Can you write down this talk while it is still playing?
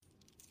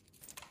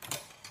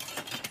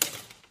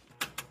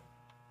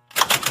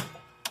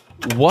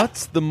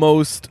What's the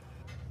most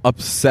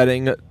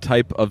upsetting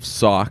type of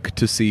sock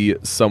to see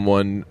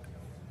someone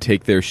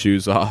take their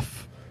shoes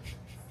off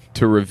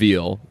to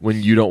reveal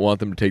when you don't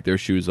want them to take their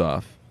shoes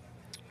off?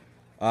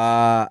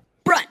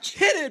 Brunch.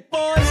 Hit it,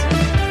 boys.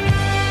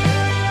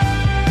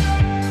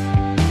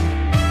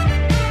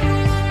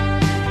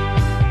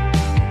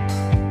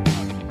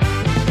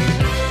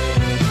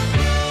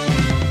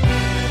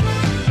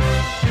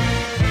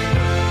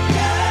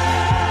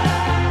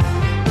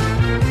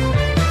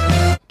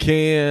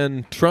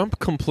 Can Trump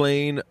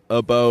complain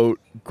about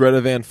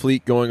Greta Van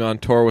Fleet going on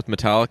tour with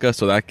Metallica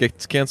so that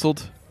gets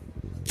canceled?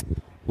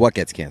 What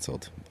gets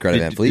canceled? Greta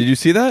Van Fleet? Did you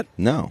see that?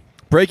 No.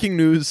 Breaking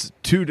news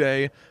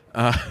today.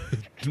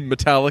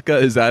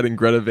 Metallica is adding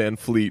Greta Van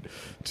Fleet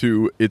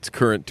to its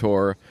current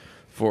tour.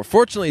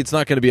 Fortunately, it's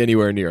not going to be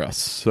anywhere near us,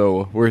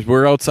 so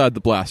we're outside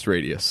the blast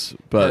radius.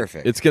 But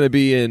Perfect. It's going to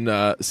be in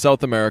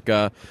South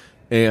America,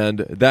 and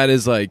that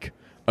is like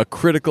a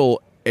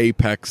critical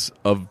apex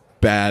of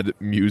bad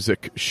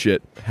music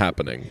shit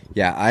happening.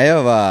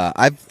 Yeah,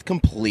 I've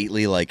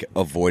completely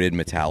avoided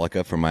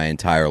Metallica for my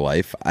entire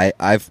life.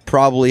 I've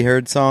probably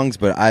heard songs,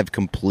 but I've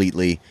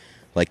completely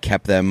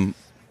kept them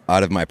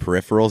out of my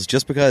peripherals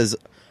just because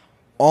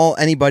all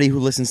anybody who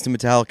listens to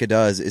Metallica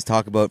does is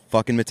talk about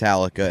fucking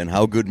Metallica and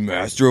how good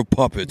Master of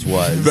Puppets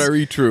was.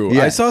 Very true.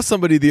 Yeah. I saw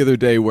somebody the other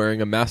day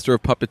wearing a Master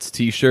of Puppets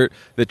t-shirt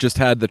that just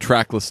had the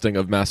track listing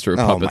of Master of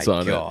Puppets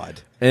on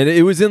it. And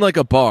it was in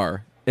a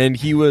bar. And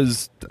he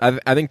was,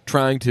 I think,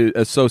 trying to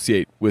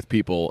associate with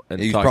people. And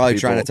He's talk probably to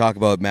people. trying to talk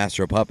about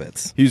Master of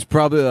Puppets. He's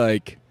probably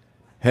like,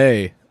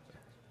 hey,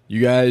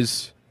 you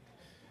guys,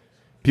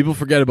 people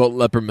forget about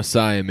Leper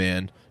Messiah,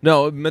 man.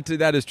 No,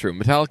 that is true.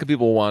 Metallica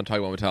people want to talk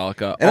about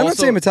Metallica. And I'm not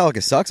saying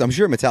Metallica sucks. I'm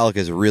sure Metallica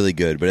is really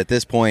good. But at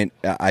this point,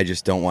 I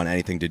just don't want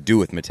anything to do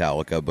with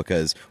Metallica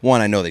because, one,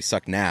 I know they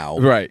suck now.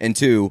 Right. And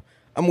two,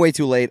 I'm way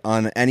too late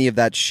on any of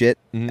that shit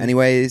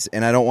anyways,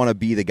 and I don't want to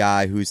be the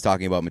guy who's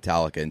talking about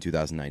Metallica in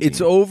 2019.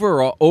 It's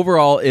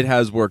overall, it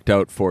has worked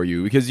out for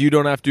you because you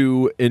don't have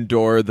to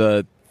endure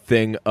the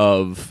thing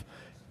of,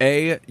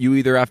 A, you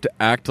either have to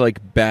act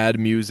like bad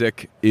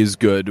music is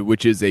good,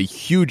 which is a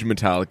huge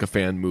Metallica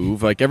fan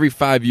move. Like every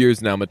 5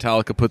 years now,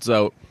 Metallica puts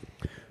out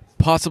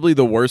possibly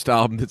the worst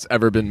album that's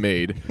ever been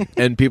made,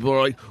 and people are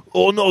like,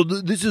 oh no,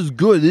 this is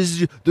good,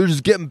 they're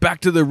just getting back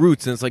to their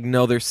roots. And it's like,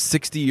 no, they're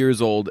 60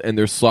 years old and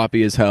they're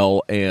sloppy as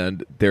hell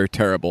and they're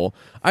terrible.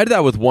 I did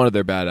that with one of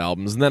their bad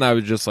albums, and then I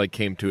was just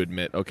came to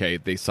admit, okay,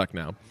 they suck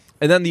now.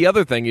 And then the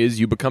other thing is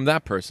you become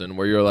that person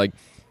where you're like,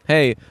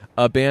 hey,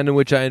 a band in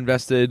which I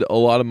invested a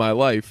lot of my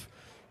life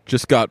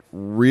just got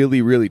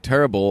really, really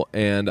terrible,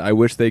 and I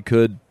wish they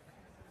could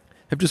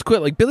have just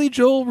quit. Like Billy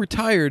Joel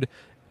retired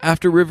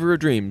after River of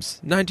Dreams,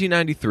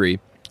 1993.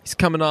 He's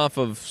coming off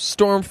of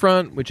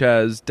Stormfront, which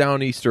has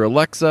Downeaster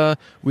Alexa,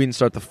 We Didn't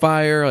Start the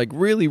Fire,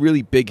 really,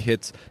 really big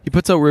hits. He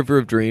puts out River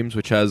of Dreams,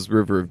 which has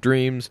River of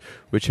Dreams,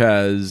 which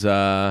has,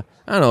 I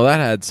don't know, that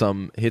had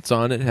some hits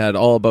on it. It had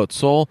All About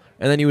Soul.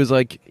 And then he was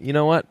like, you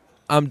know what?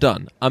 I'm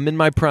done. I'm in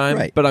my prime,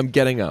 Right. but I'm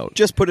getting out.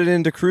 Just put it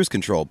into cruise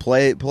control.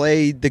 Play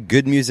the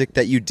good music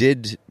that you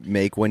did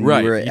make when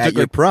Right. you were You at took,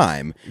 your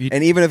prime.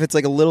 And even if it's a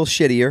little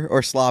shittier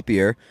or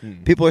sloppier,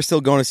 people are still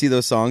going to see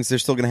those songs. They're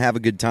still going to have a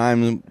good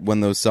time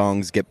when those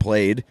songs get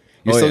played.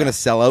 You're still going to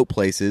sell out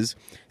places.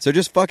 So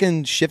just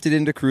fucking shift it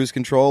into cruise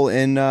control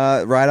and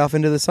ride off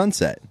into the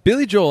sunset.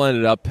 Billy Joel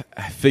ended up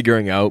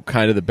figuring out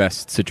kind of the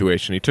best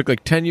situation. He took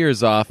 10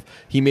 years off.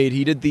 He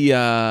did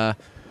the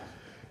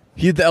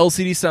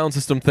LCD sound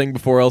system thing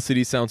before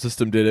LCD sound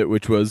system did it,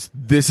 which was,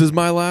 this is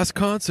my last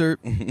concert.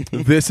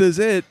 This is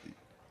it.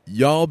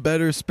 Y'all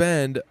better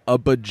spend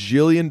 $1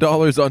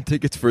 bajillion on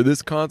tickets for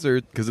this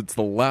concert because it's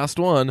the last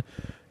one.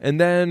 And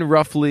then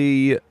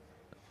roughly,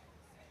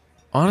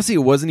 honestly, it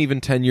wasn't even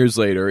 10 years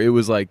later. It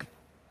was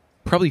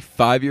probably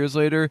 5 years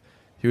later.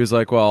 He was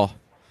like, well,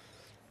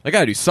 I got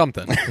to do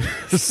something.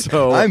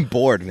 So I'm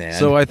bored, man.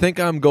 So I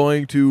think I'm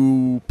going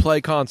to play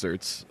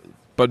concerts.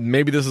 But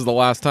maybe this is the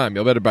last time.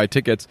 Y'all better buy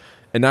tickets.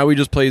 And now he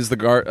just plays the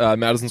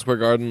Madison Square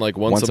Garden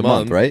once a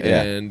month, right?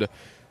 Yeah. And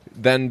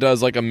then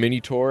does a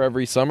mini tour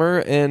every summer,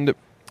 and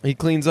he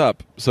cleans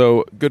up.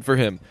 So good for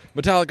him.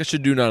 Metallica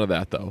should do none of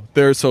that, though.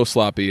 They're so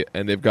sloppy,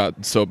 and they've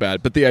gotten so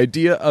bad. But the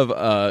idea of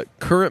a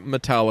current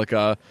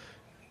Metallica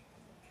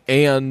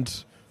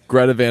and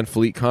Greta Van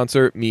Fleet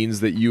concert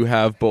means that you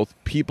have both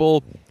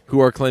people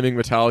who are claiming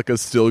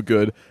Metallica's still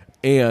good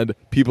and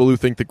people who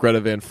think that Greta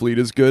Van Fleet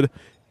is good.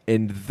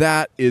 And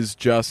that is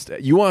just,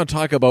 you want to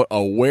talk about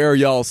a where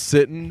y'all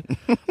sitting?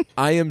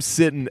 I am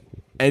sitting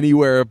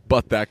anywhere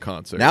but that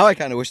concert. Now I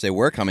kind of wish they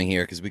were coming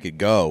here because we could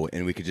go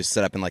and we could just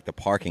set up in the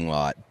parking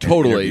lot and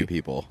Totally. interview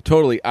people.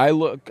 Totally. I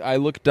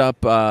looked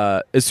up,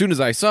 as soon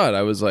as I saw it,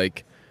 I was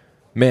like,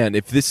 man,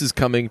 if this is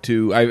coming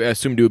to, I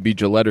assumed it would be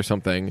Gillette or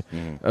something.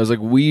 I was like,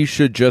 we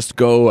should just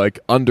go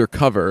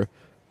undercover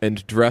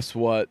and dress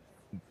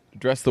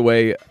the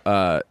way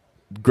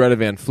Greta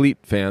Van Fleet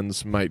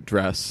fans might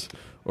dress.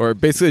 Or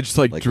basically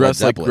just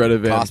dress like Greta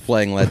Van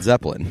cosplaying Led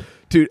Zeppelin.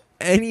 Dude,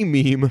 any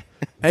meme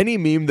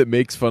that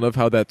makes fun of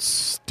how that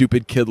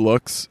stupid kid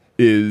looks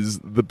is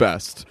the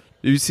best.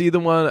 You see the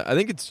one? I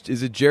think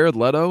is it Jared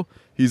Leto?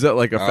 He's at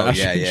like a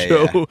fashion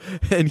show,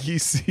 and he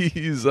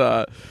sees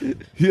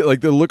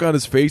like the look on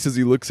his face as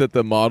he looks at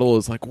the model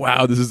is like,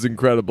 "Wow, this is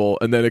incredible!"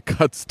 And then it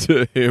cuts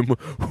to him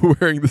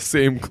wearing the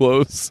same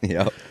clothes.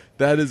 Yep.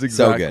 That is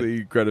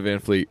exactly Greta Van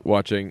Fleet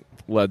watching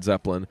Led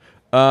Zeppelin.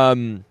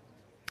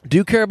 Do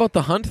you care about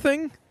the Hunt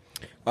thing?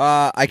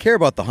 I care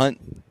about the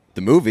Hunt,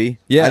 the movie.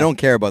 Yeah. I don't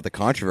care about the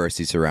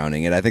controversy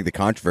surrounding it. I think the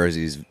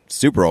controversy is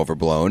super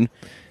overblown.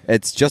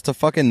 It's just a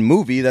fucking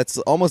movie that's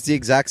almost the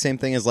exact same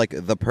thing as, like,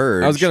 The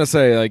Purge. I was going to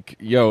say, like,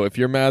 yo, if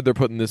you're mad they're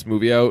putting this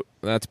movie out,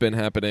 that's been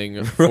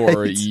happening for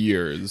Right.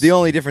 years. The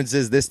only difference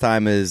is this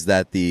time is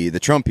that the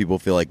Trump people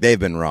feel like they've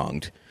been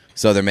wronged,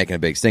 so they're making a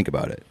big stink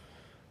about it.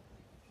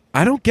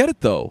 I don't get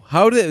it, though.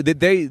 How did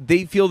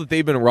they feel that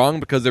they've been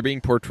wrong because they're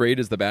being portrayed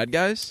as the bad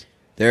guys?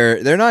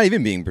 They're not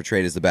even being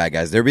portrayed as the bad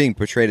guys. They're being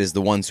portrayed as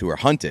the ones who are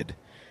hunted.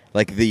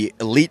 Like, the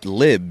elite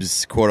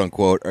libs,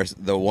 quote-unquote, are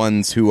the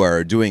ones who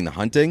are doing the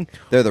hunting.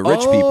 They're the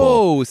rich people.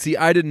 Oh, see,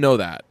 I didn't know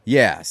that.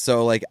 Yeah,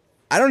 so, like,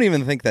 I don't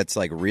even think that's,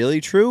 like,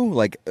 really true.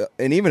 Like,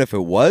 and even if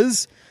it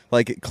was,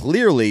 like,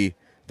 clearly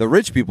the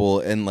rich people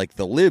and, like,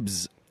 the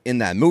libs in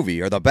that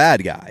movie are the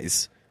bad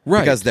guys. Right.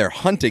 Because they're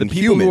hunting The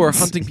people humans. who are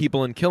hunting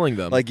people and killing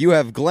them. Like, you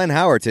have Glenn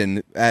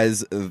Howerton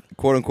as,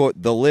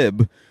 quote-unquote, the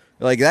lib.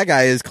 Like, that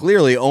guy is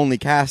clearly only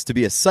cast to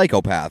be a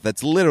psychopath.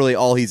 That's literally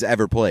all he's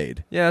ever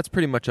played. yeah, that's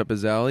pretty much up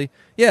his alley.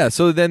 Yeah,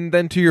 so then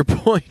to your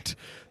point,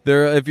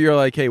 if you're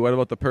like, hey, what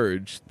about The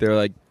Purge? They're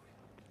like,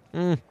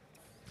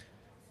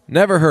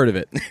 never heard of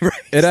it. Right.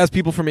 It has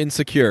people from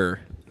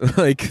Insecure.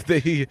 Like,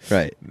 they...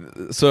 Right.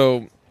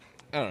 So,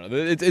 I don't know.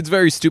 It's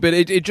very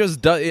stupid. It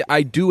just does...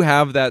 I do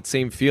have that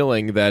same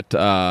feeling that...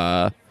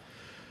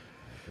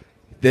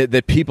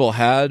 that people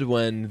had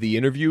when The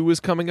Interview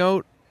was coming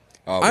out.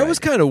 Oh, I right. was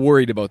kind of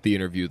worried about The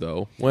Interview,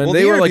 though. When Well,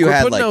 they The were like, Interview we're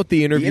had, putting like, out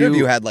The Interview. The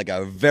Interview had, like,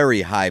 a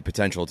very high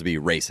potential to be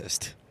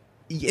racist.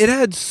 It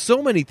had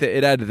so many things.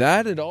 It had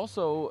that, and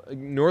also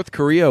North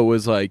Korea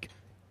was like,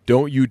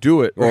 don't you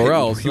do it, or Right,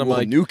 else. we And I'm will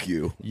like, nuke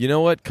you. you know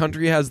what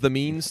country has the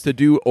means to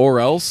do or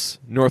else?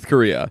 North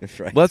Korea.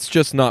 Right. Let's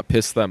just not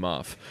piss them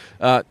off.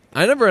 I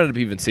never ended up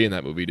even seeing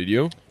that movie, did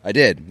you? I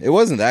did. It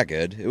wasn't that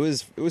good. It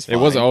was fine. It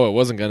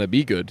wasn't going to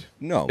be good.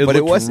 No, It but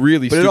it looked was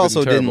really But it stupid also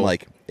and didn't terrible.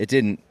 like it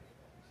didn't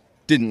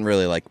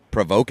really like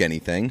provoke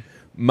anything.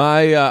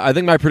 I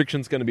think my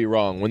prediction's going to be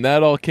wrong. When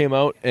that all came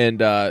out and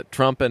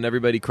Trump and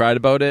everybody cried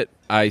about it,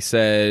 I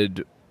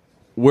said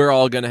we're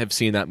all going to have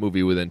seen that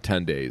movie within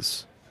 10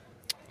 days.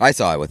 I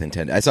saw it within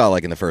 10. I saw it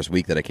like in the first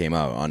week that it came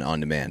out on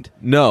demand.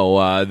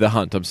 No, The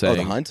Hunt, I'm saying.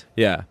 Oh, The Hunt?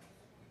 Yeah.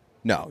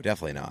 No,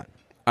 definitely not.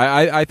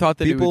 I thought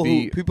that People it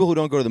would be... who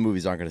don't go to the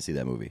movies aren't going to see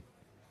that movie.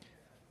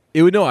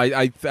 It would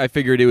I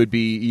figured it would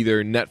be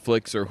either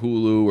Netflix or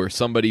Hulu or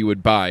somebody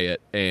would buy it,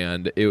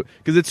 and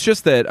because it's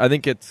just that I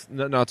think it's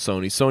not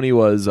Sony.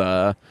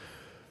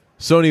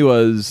 Sony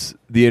was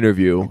The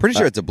Interview. I'm pretty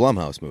sure it's a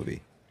Blumhouse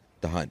movie.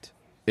 The Hunt.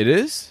 It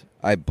is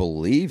I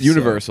believe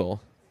Universal.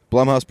 So.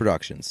 Blumhouse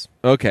Productions.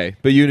 Okay,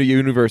 but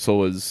Universal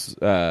was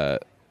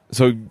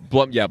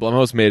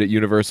Blumhouse made it.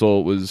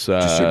 Universal was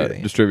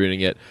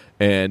distributing it,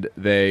 and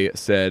they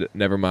said,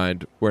 "Never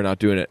mind, we're not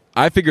doing it."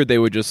 I figured they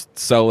would just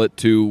sell it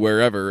to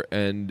wherever,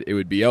 and it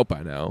would be out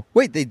by now.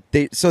 Wait,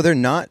 they're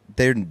not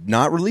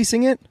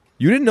releasing it?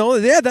 You didn't know?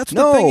 Yeah, that's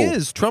what No. the thing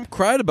is. Trump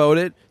cried about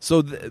it,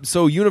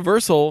 so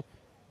Universal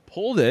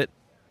pulled it,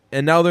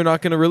 and now they're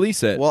not going to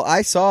release it. Well,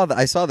 I saw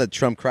that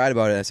Trump cried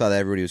about it. I saw that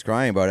everybody was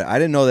crying about it. I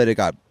didn't know that it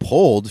got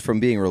pulled from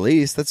being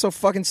released. That's so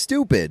fucking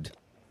stupid.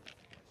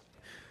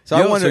 So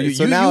I wonder.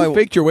 you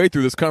faked your way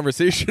through this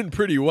conversation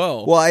pretty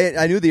well. Well,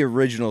 I knew the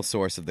original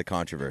source of the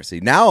controversy.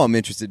 Now I'm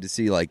interested to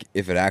see like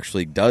if it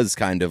actually does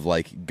kind of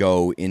like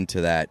go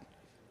into that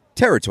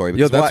territory.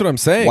 Because that's what I'm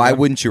saying. Why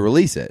wouldn't you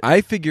release it?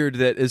 I figured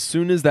that as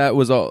soon as that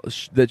was all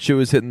that shit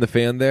was hitting the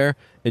fan there,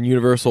 and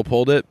Universal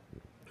pulled it,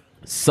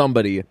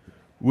 somebody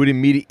would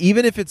immediately,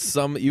 even if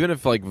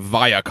like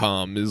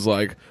Viacom is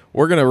like,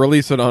 we're going to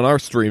release it on our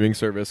streaming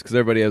service because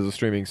everybody has a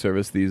streaming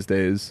service these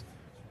days.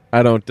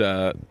 I don't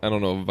know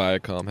if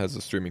Viacom has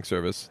a streaming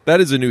service.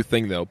 That is a new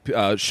thing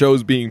though.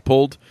 Shows being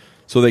pulled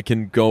so they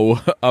can go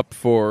up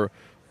for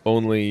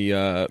only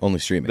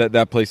streaming.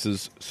 That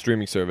place's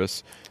streaming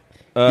service.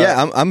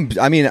 Yeah,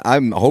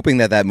 I'm hoping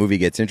that movie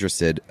gets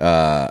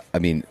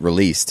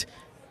released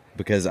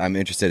because I'm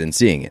interested in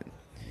seeing it.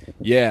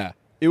 Yeah.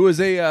 It was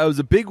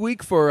a big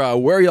week for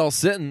Where Y'all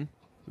Sitting.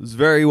 It was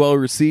very well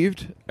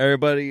received.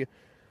 Everybody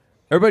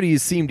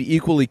seemed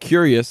equally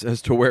curious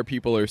as to where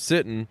people are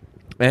sitting,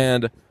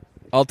 and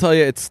I'll tell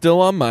you, it's still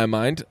on my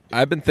mind.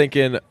 I've been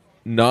thinking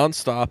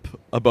nonstop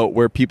about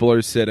where people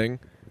are sitting.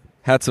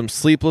 Had some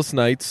sleepless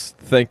nights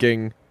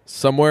thinking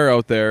somewhere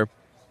out there,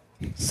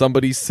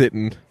 somebody's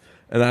sitting,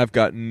 and I've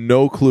got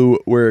no clue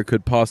where it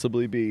could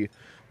possibly be.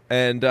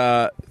 And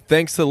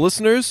thanks to the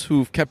listeners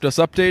who've kept us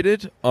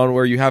updated on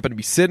where you happen to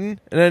be sitting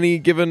at any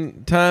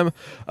given time.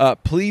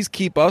 Please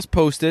keep us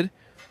posted.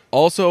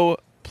 Also,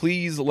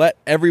 please let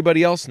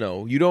everybody else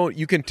know.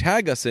 You can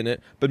tag us in it,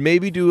 but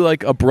maybe do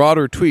like a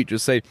broader tweet.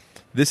 Just say,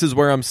 this is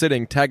where I'm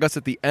sitting. Tag us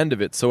at the end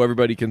of it so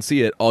everybody can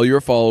see it. All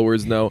your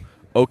followers know,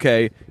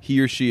 okay, he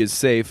or she is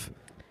safe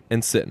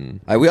and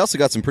sitting. We also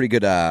got some pretty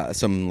good,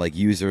 some like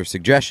user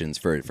suggestions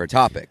for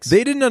topics.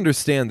 They didn't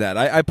understand that.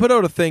 I put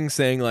out a thing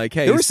saying like,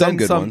 hey, There were some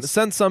good ones.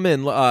 send some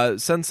in,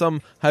 send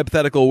some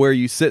hypothetical where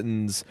you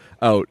sittins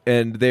out,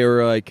 and they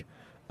were like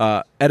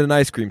at an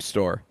ice cream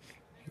store.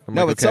 I'm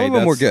no, like, but some okay, of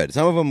them were that's- good.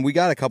 Some of them we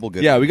got a couple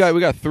good. Yeah, ones. we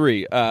got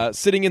three.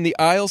 Sitting in the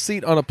aisle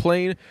seat on a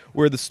plane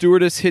where the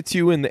stewardess hits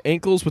you in the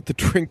ankles with the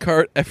drink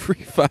cart every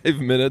 5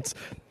 minutes,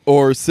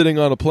 or sitting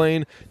on a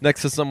plane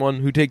next to someone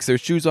who takes their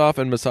shoes off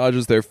and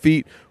massages their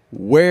feet.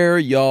 Where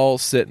y'all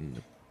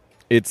sitting?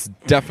 It's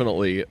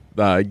definitely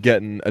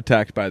getting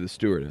attacked by the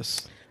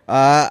stewardess.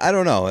 I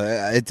don't know.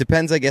 It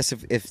depends, I guess.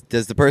 If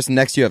does the person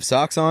next to you have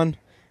socks on?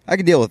 I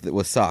can deal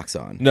with socks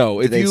on.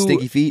 No, Do they have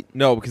sticky feet?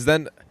 No, because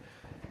then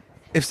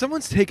if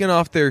someone's taken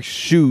off their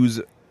shoes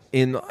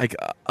in like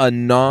a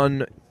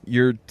non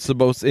you're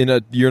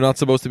not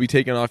supposed to be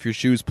taking off your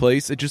shoes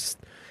place, it just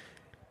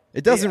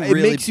It doesn't it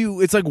really. makes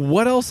you. It's like,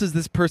 what else is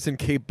this person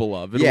capable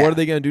of, and Yeah. what are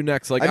they going to do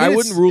next? Like, I mean, I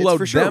wouldn't it's- rule it's out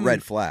for sure a them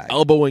red flag.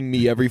 elbowing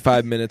me every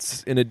 5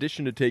 minutes, in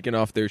addition to taking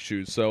off their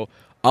shoes. So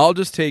I'll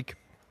just take.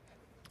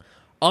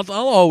 I'll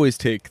always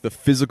take the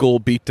physical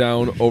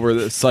beatdown over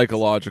the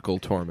psychological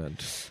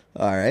torment.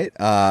 All right.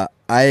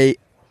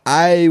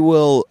 I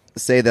will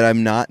say that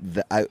I'm not.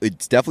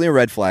 It's definitely a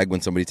red flag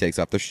when somebody takes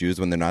off their shoes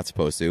when they're not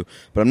supposed to.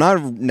 But I'm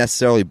not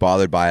necessarily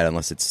bothered by it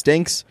unless it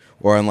stinks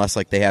or unless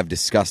like they have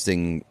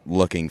disgusting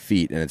looking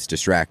feet and it's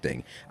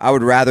distracting. I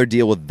would rather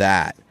deal with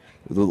that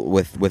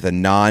with a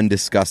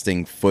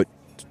non-disgusting foot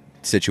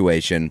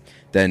situation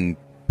than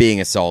being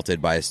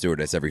assaulted by a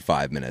stewardess every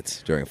 5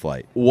 minutes during a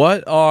flight.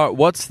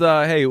 What's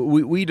the hey?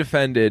 We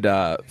defended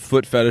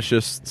foot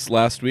fetishists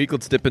last week.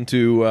 Let's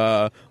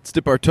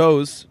dip our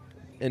toes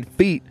and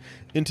feet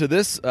into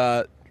this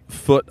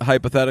foot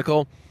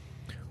hypothetical.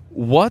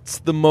 What's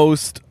the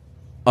most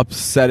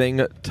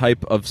upsetting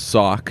type of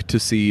sock to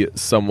see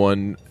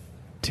someone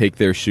take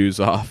their shoes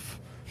off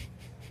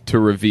to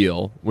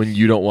reveal when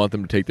you don't want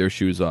them to take their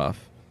shoes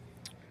off?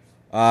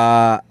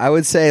 I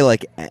would say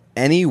like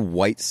any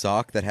white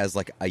sock that has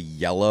like a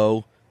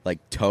yellow like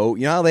toe.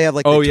 You know how they have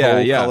like the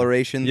toe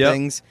coloration Yep.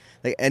 things?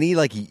 Like any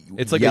like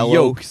It's like yellow a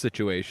yoke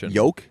situation.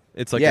 Yoke?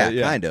 It's like yeah,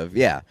 kind of,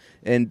 yeah.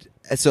 And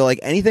so like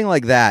anything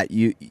like that,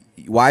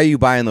 why are you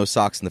buying those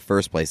socks in the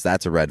first place?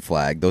 That's a red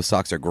flag. Those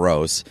socks are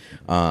gross.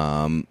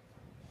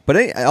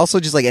 But also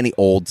just like any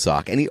old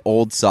sock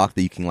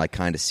that you can like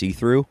kind of see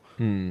through.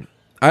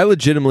 I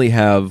legitimately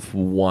have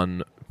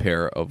one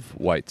pair of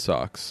white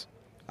socks.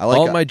 I like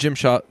all my gym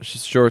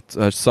shorts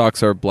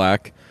socks are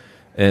black,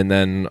 and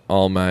then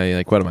all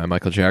my what am I,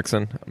 Michael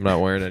Jackson? I'm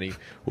not wearing any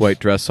white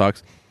dress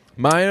socks.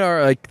 Mine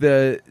are like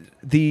the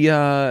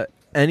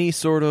any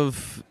sort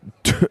of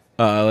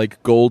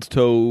like gold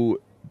toe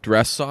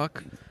dress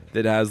sock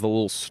that has the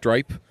little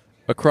stripe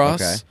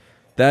across. Okay.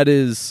 That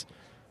is,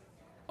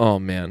 oh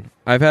man,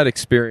 I've had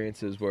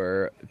experiences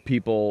where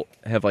people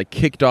have like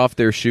kicked off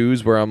their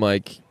shoes where I'm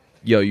like,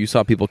 yo, you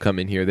saw people come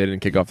in here, they didn't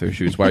kick off their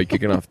shoes. Why are you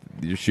kicking off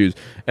your shoes?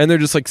 And they're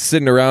just like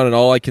sitting around, and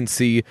all I can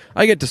see,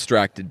 I get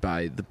distracted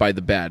by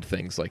the bad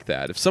things like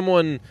that. If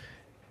someone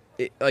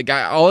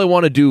all I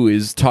want to do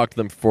is talk to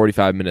them for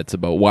 45 minutes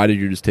about why did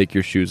you just take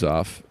your shoes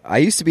off? I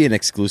used to be an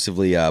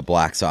exclusively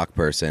black sock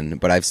person,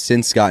 but I've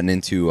since gotten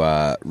into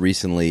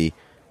recently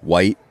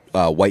white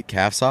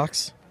calf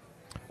socks.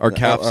 Are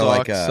calf or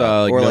socks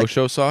or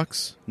no-show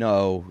socks?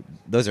 No,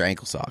 those are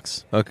ankle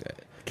socks. Okay.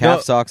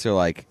 Calf socks are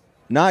like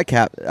not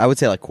calf. I would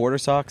say like quarter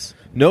socks.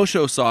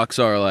 No-show socks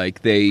are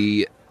like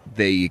they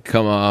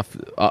come off.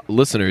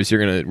 Listeners,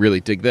 you're gonna really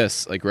dig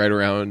this. Like right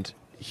around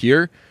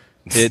here,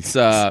 it's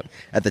At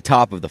the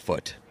top of the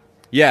foot.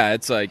 yeah.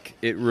 It's like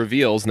it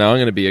reveals. Now I'm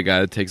gonna be a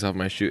guy that takes off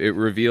my shoe. It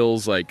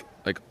reveals like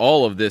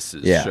all of this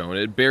is shown.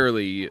 It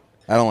barely.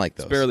 I don't like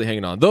those. It's barely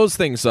hanging on. Those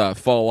things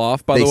fall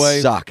off. By They the way,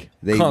 suck.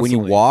 When you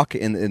constantly. walk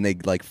and they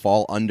like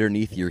fall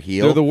underneath your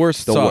heel. They're the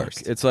worst. The sock.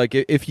 worst. It's like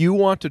if you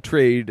want to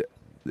trade.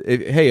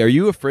 Hey, are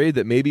you afraid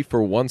that maybe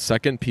for 1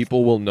 second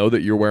people will know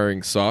that you're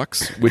wearing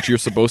socks, which you're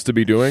supposed to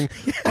be doing?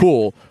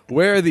 Cool.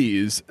 Wear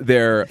these.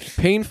 They're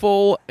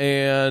painful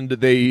and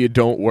they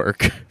don't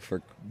work.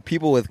 For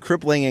people with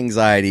crippling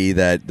anxiety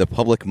that the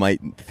public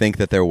might think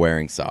that they're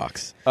wearing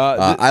socks.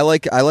 I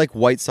like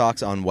white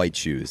socks on white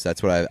shoes.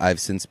 That's what I've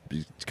since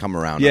come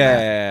around. on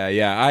that.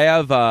 Yeah.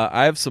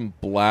 I have some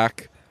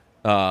black,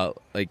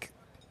 like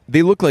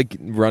they look like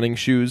running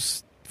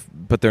shoes,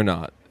 but they're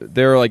not.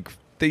 They're like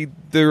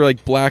they're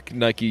like black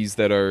Nikes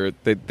that are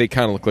they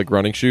kind of look like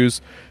running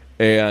shoes,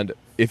 and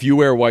if you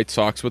wear white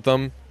socks with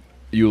them,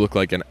 you look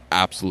like an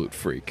absolute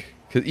freak.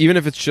 Because even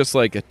if it's just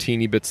like a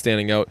teeny bit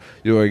standing out,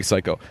 you're like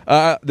psycho.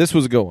 This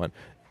was a good one.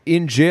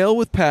 In jail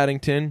with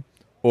Paddington,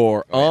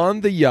 or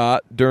on the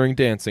yacht during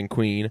Dancing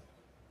Queen,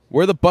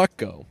 where the butt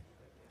go?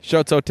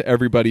 Shouts out to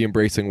everybody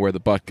embracing where the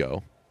butt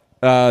go.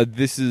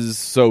 This is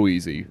so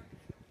easy.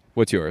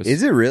 What's yours?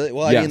 Is it really?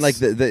 Well, I Yes. mean, like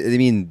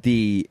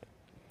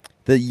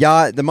the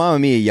yacht, the Mamma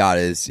Mia yacht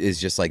is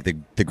just like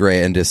the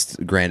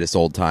grandest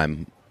old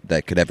time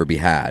that could ever be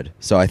had.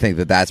 So I think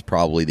that that's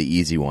probably the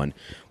easy one.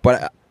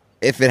 But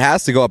if it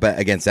has to go up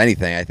against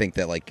anything, I think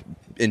that like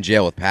In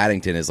Jail with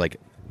Paddington is like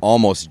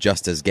almost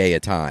just as gay a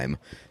time.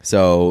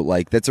 So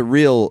like it's a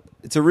real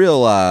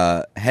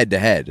head to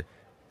head.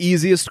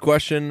 Easiest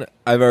question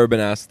I've ever been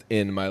asked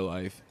in my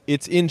life.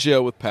 It's In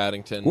Jail with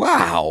Paddington.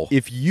 Wow.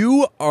 If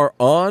you are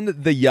on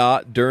the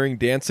yacht during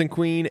Dancing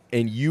Queen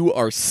and you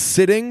are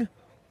sitting,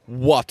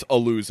 what a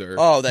loser.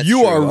 Oh, that's You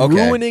true. are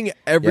Okay. ruining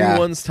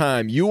everyone's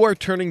time. You are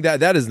turning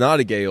that is not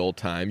a gay old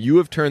time. You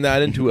have turned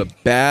that into a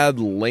bad,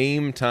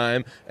 lame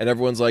time, and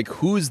everyone's like,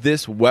 who's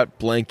this wet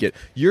blanket?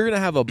 You're going to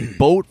have a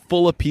boat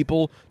full of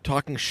people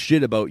talking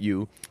shit about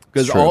you.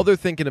 Because It's true. all they're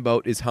thinking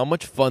about is how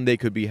much fun they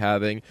could be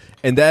having.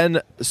 And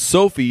then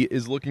Sophie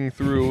is looking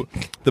through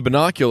the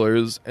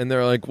binoculars, and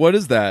they're like, what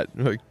is that?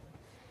 Like,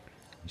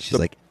 She's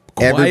like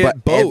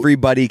quiet boat.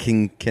 everybody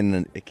can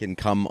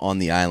come on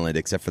the island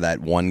except for that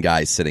one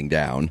guy sitting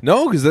down.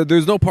 no, because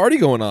there's no party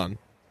going on.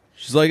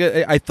 She's like,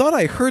 I thought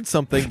I heard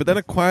something, but then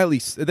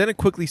it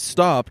quickly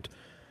stopped,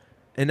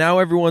 and now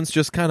everyone's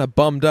just kind of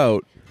bummed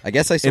out. I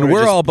guess I sort And of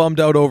we're just, all bummed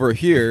out over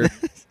here.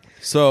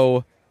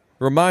 So,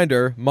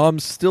 reminder,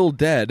 Mom's still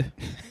dead.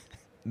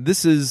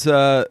 This is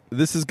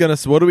gonna.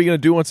 What are we gonna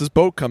do once this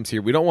boat comes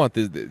here? We don't want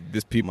this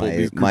people.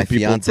 these group my of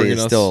people fiance bringing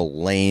is us- still a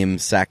lame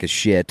sack of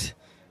shit.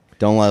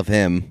 Don't love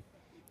him.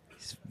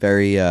 He's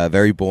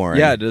very boring.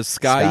 Yeah, does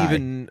Sky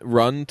even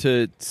run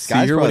to see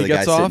Sky's her when probably he the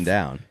gets guy off? sitting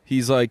down.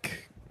 He's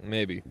like,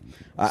 maybe.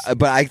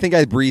 But I think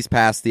I breezed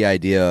past the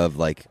idea of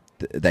like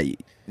that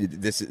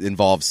this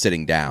involves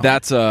sitting down.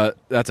 That's a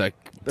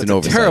an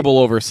oversight. terrible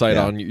oversight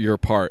Yeah. on your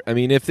part. I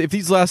mean, if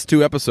these last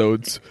two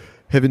episodes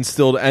have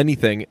instilled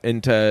anything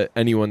into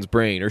anyone's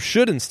brain, or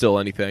should instill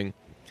anything,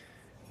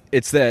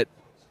 it's that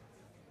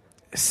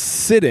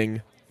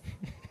sitting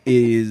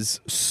is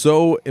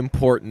so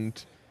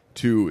important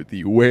to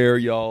the where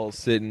y'all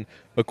sitting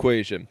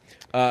equation.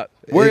 Where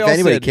if y'all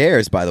anybody sit-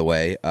 cares, by the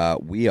way,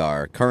 we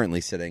are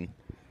currently sitting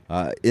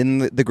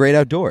in the great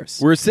outdoors.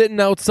 We're sitting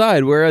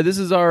outside. Where this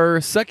is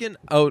our second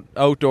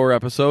outdoor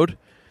episode,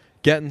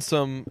 getting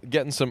some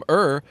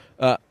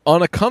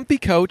on a comfy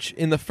couch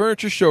in the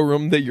furniture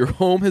showroom that your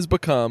home has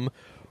become,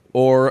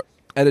 or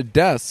at a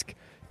desk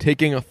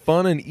taking a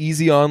fun and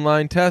easy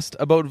online test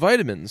about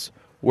vitamins.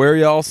 Where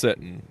y'all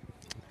sitting?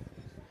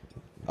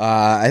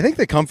 I think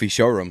the comfy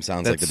showroom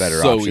sounds like the That's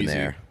better so option easy.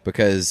 there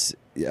because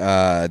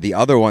the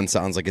other one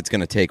sounds like it's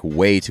going to take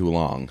way too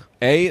long.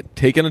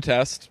 Taking a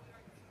test,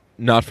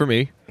 not for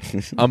me.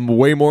 I'm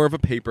way more of a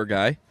paper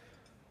guy.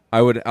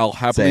 I'll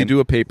happily Same. do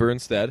a paper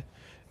instead.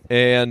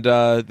 And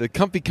the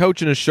comfy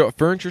couch in a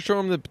furniture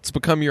showroom that's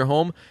become your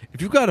home.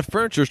 If you've got a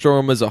furniture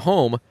showroom as a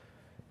home,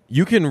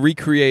 you can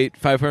recreate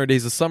 500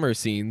 Days of Summer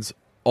scenes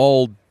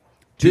all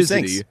Two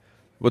Disney. sinks.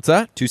 What's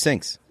that? 2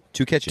 sinks,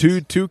 2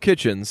 kitchens. Two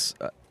kitchens.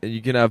 And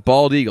you can have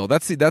Bald Eagle.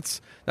 That's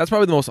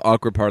probably the most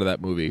awkward part of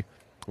that movie,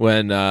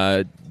 when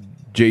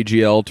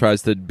JGL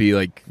tries to be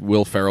like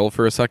Will Ferrell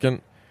for a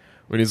second,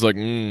 when he's like,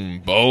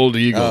 Bald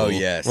Eagle. Oh,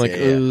 yes, like, yeah.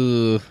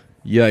 ugh,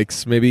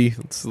 yikes. Maybe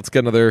let's get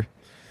another.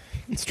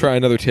 Let's try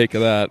another take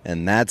of that.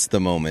 And that's the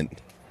moment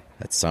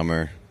that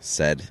Summer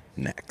said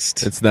next.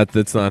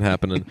 That's not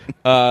happening.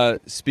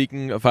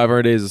 Speaking of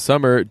 500 Days of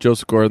Summer,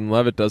 Joseph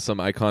Gordon-Levitt does some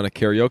iconic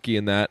karaoke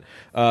in that.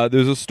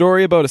 There's a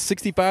story about a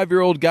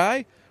 65-year-old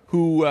guy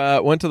who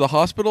went to the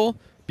hospital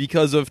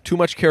because of too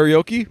much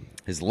karaoke.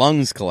 His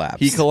lungs collapsed.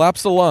 He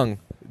collapsed a lung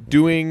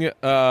doing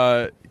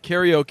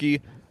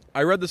karaoke.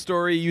 I read the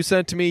story you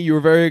sent to me. You were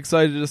very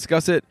excited to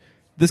discuss it.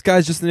 This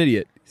guy's just an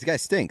idiot. This guy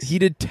stinks. He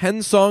did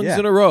 10 songs Yeah.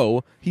 in a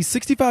row. He's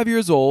 65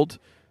 years old,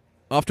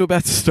 off to a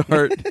bad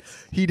start.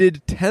 He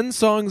did 10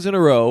 songs in a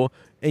row,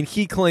 and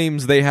he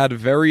claims they had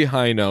very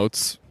high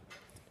notes.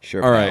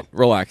 Sure. All pal. right,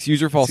 relax. Use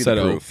your See the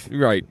falsetto. proof.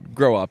 Right,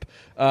 grow up.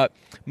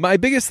 My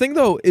biggest thing,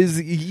 though, is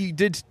he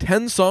did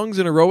 10 songs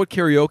in a row at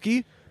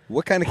karaoke.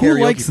 What kind of Who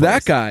karaoke likes that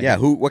place? guy? Yeah,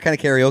 what kind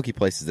of karaoke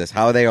place is this?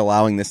 How are they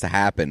allowing this to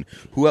happen?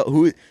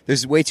 Who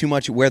there's way too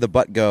much where the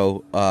butt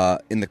go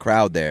in the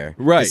crowd there.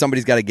 Right.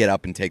 Somebody's got to get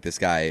up and take this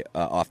guy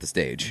off the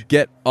stage.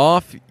 Get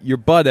off your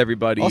butt,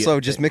 everybody. Also,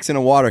 just mixing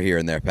a water here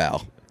and there,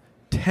 pal.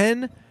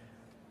 10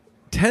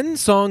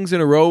 songs in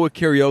a row with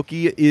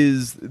karaoke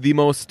is the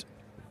most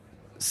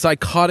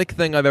psychotic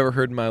thing I've ever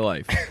heard in my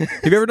life. Have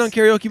you ever done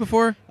karaoke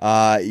before?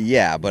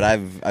 Yeah, but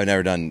I've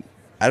never done.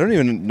 I don't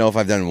even know if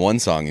I've done one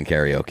song in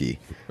karaoke.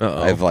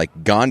 Uh-oh. I've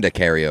like gone to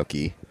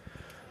karaoke.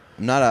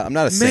 I'm not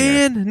a singer.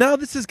 Man, now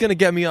this is gonna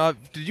get me off.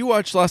 Did you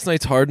watch last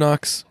night's Hard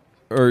Knocks?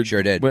 Or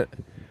Sure did.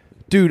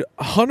 Dude,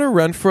 Hunter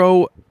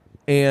Renfro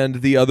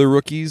and the other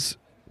rookies,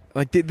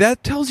 like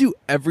that tells you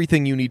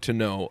everything you need to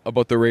know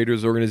about the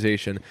Raiders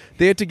organization.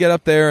 They had to get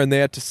up there and they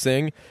had to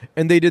sing,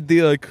 and they did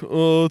the like,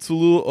 oh, it's a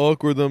little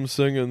awkward them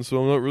singing,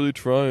 so I'm not really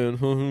trying.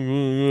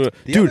 The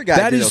Dude, other guy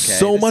that did is okay.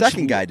 so the much.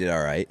 second guy did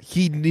all right.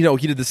 He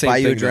did the same Buy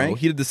you a thing. drink? Though.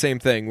 He did the same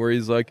thing where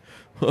he's like,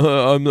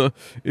 I'm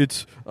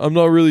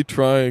not really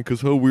trying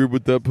because how weird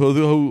would that?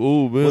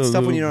 Oh man, What's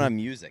tough when you don't have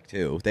music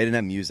too? They didn't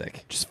have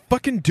music. just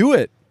fucking do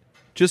it.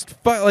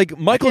 like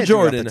Michael I can't do it off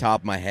Jordan. the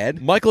top of my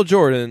head. Michael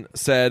Jordan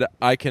said,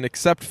 "I can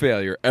accept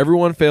failure.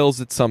 Everyone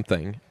fails at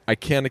something. I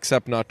can't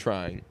accept not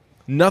trying."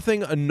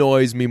 Nothing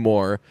annoys me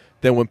more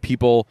than when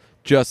people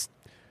just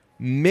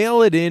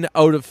mail it in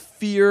out of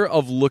fear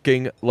of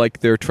looking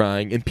like they're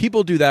trying. And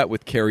people do that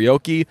with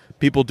karaoke.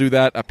 People do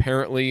that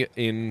apparently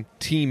in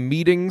team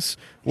meetings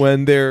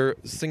when they're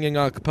singing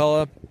a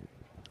cappella.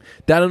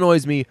 That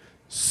annoys me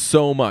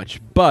so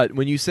much. But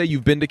when you say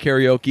you've been to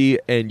karaoke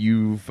and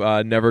you've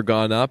never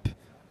gone up,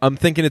 I'm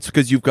thinking it's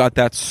because you've got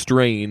that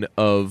strain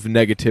of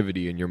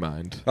negativity in your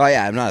mind. Oh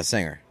yeah, I'm not a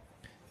singer.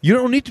 You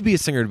don't need to be a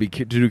singer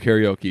to do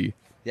karaoke.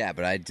 Yeah,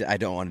 but I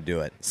don't want to do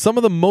it. Some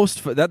of the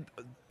most that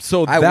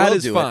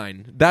is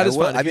fine. That is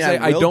fine. If you say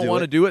I don't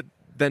want to do it,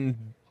 then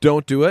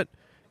don't do it.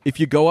 If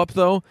you go up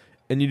though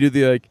and you do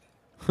the like,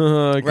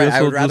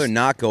 I would rather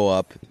not go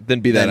up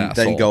than be that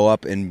asshole. than go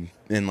up and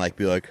like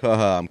be like,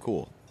 haha, I'm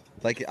cool.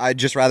 Like I'd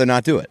just rather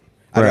not do it.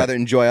 I'd rather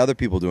enjoy other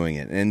people doing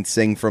it and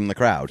sing from the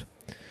crowd.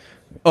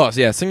 Oh,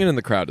 so yeah, singing in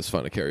the crowd is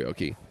fun at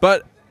karaoke.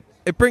 But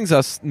it brings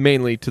us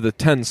mainly to the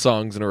 10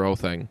 songs in a row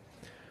thing.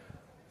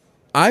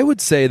 I would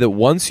say that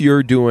once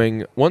you've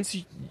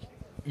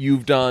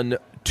done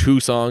 2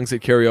 songs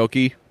at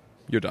karaoke,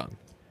 you're done.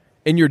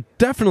 And you're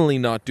definitely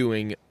not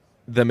doing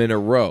them in a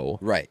row.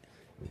 Right.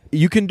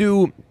 You can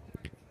do,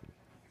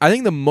 I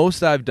think the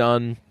most I've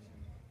done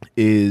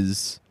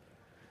is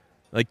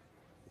like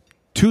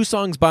 2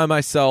 songs by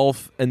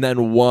myself and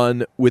then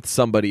 1 with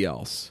somebody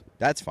else.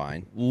 That's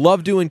fine.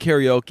 Love doing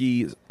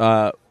karaoke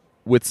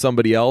with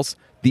somebody else.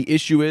 The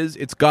issue is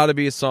it's got to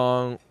be a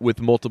song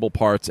with multiple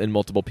parts and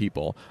multiple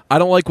people. I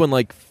don't like when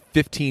like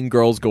 15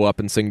 girls go up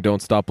and sing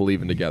Don't Stop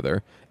Believin'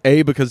 together.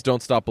 A, because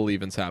Don't Stop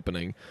Believin's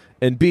happening.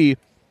 And B,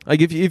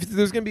 like if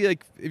there's going to be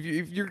like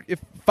if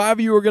 5 of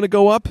you are going to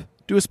go up,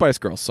 do a Spice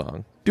Girls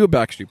song. Do a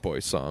Backstreet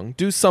Boys song.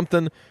 Do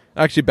something.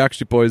 Actually,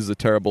 Backstreet Boys is a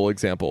terrible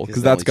example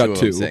because that's got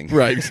 2.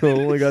 Right, so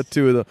only got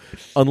 2 of them.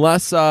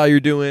 Unless you're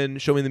doing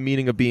Show Me the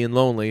Meaning of Being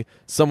Lonely,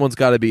 someone's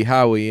got to be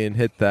Howie and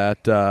hit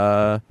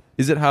that.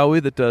 Is it Howie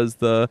that does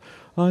the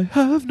I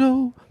have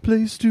no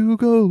place to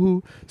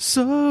go,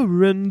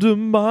 surrender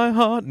my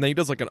heart? And then he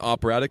does like an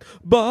operatic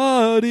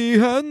body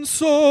and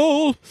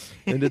soul.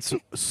 And it's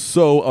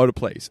so out of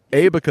place.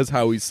 A, because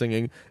Howie's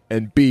singing,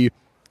 and B,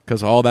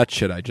 because all that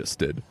shit I just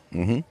did.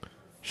 Mm-hmm.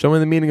 Show Me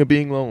the Meaning of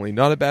Being Lonely.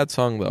 Not a bad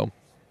song, though.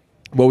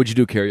 What would you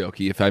do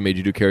karaoke if I made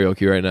you do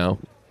karaoke right now?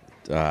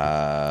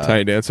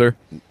 Tiny Dancer?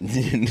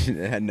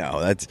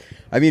 No, that's.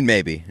 I mean,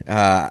 maybe.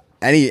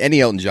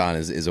 Any Elton John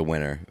is a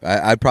winner.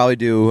 I'd probably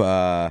do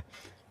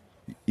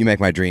 "You Make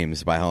My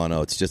Dreams" by Hall &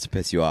 Oates just to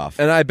piss you off.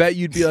 And I bet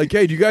you'd be like,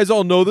 "Hey, do you guys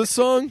all know this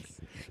song?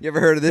 You ever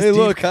heard of this Hey, deep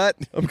look, cut?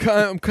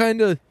 I'm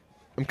kind of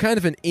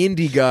an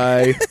indie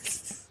guy.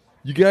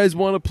 You guys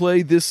want to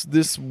play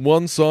this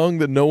one song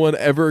that no one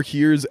ever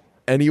hears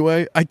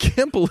anyway? I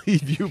can't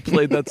believe you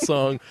played that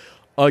song."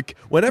 Like,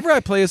 whenever I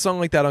play a song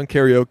like that on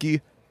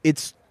karaoke,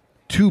 it's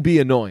to be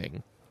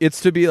annoying. It's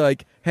to be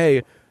like,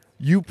 hey,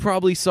 you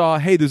probably saw,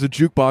 hey, there's a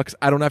jukebox.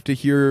 I don't have to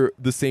hear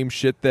the same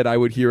shit that I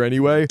would hear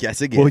anyway.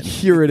 Guess again. Well,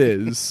 here it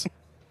is.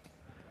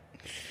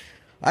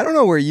 I don't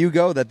know where you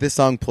go that this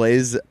song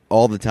plays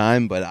all the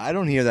time, but I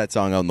don't hear that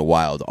song out in the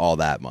wild all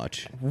that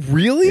much.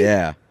 Really?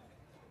 Yeah.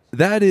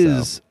 That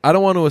is, I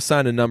don't want to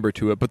assign a number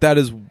to it, but that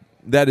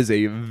is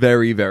a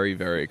very, very,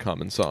 very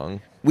common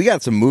song. We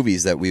got some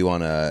movies that we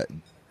want to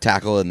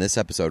tackle in this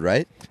episode,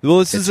 right? Well,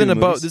 this is an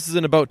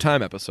About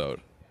Time episode.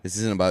 This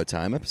is an About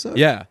Time episode?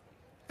 Yeah.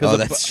 Oh,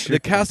 that's true.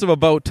 The cast of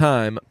About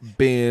Time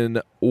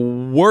been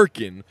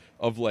working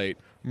of late.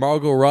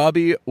 Margot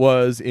Robbie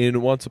was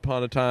in Once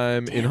Upon a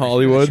Time in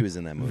Hollywood. She was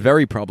in that movie.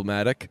 Very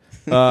problematic.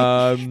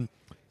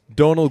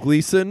 Donald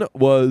Gleason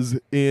was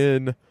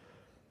in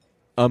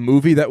a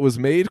movie that was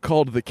made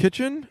called The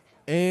Kitchen,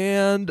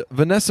 and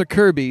Vanessa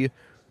Kirby,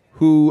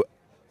 who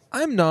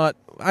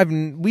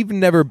we've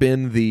never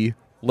been the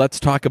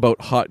let's talk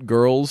about hot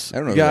girls I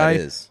don't know guy. who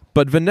that is.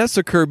 But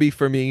Vanessa Kirby,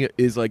 for me,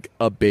 is like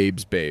a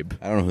babe's babe.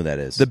 I don't know who that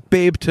is. The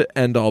babe to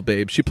end all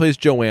babe. She plays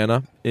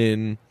Joanna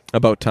in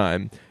About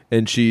Time,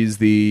 and she's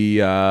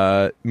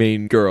the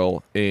main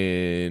girl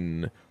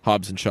in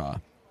Hobbs and Shaw.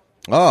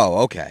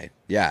 Oh, okay.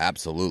 Yeah,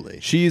 absolutely.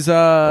 She's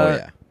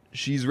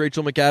she's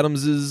Rachel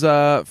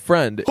McAdams'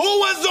 friend. Who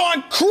was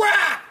on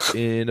crack?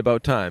 In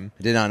About Time.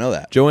 I did not know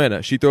that.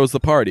 Joanna. She throws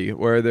the party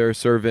where they're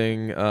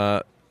serving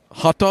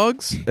hot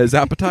dogs as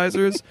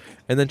appetizers,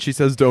 and then she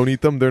says, "Don't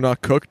eat them; they're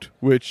not cooked."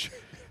 Which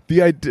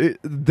the idea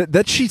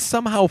that she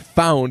somehow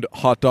found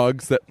hot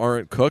dogs that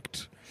aren't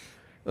cooked.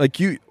 Like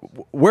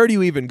where do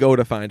you even go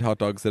to find hot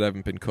dogs that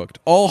haven't been cooked?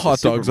 All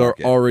hot dogs are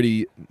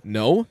already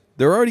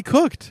they're already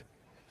cooked.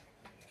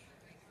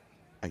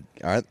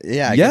 I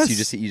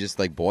guess you just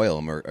like boil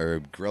them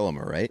or grill them,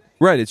 right?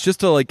 Right. It's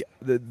just to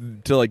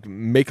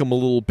make them a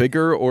little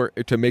bigger or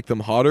to make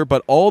them hotter.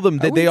 But all of them,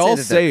 they all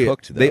say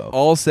cooked, they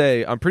all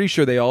say. I'm pretty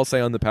sure they all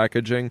say on the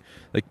packaging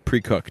like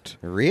pre-cooked.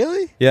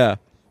 Really? Yeah.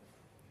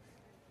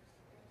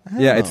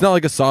 Yeah. It's not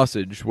like a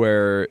sausage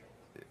where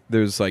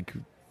there's like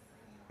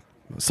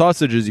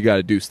sausages. You got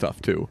to do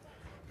stuff too.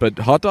 But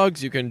hot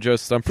dogs, you can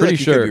just. I'm I feel pretty like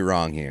you sure. could be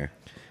wrong here.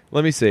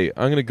 Let me see.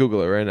 I'm gonna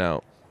Google it right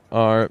now.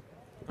 Are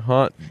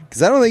hot?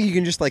 Because I don't think you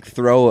can just like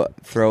throw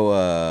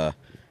a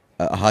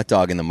hot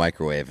dog in the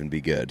microwave and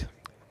be good.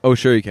 Oh,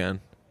 sure you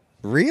can.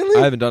 Really?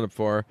 I haven't done it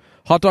before.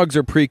 Hot dogs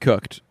are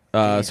pre-cooked,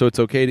 so it's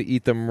okay to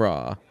eat them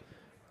raw.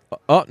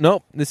 Oh,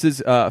 no, this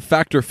is a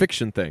fact or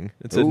fiction thing.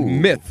 It's a Ooh.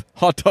 myth.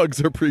 Hot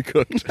dogs are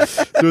pre-cooked,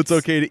 so it's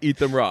okay to eat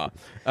them raw.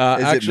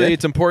 Actually, myth?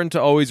 it's important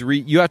to always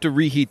you have to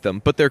reheat them,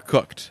 but they're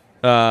cooked.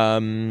 So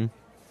I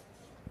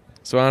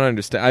don't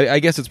understand. I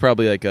guess it's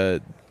probably like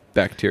a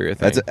bacteria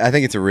thing. I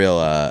think it's a real.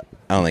 I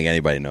don't think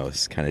anybody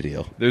knows kind of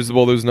deal. There's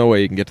no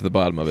way you can get to the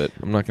bottom of it.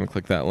 I'm not going to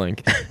click that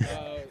link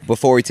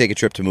Before we take a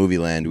trip to Movie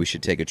Land, we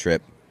should take a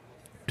trip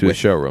to the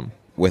showroom.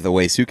 with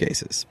Away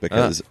Suitcases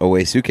because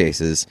Away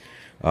Suitcases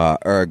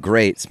are a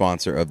great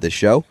sponsor of this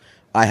show.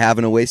 I have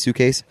an Away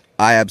suitcase.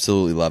 I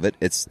absolutely love it.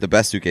 It's the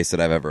best suitcase that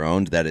I've ever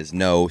owned. That is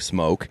no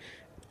smoke.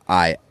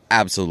 I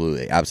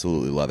absolutely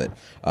love it.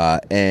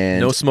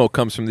 And No smoke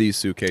comes from these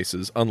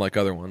suitcases, unlike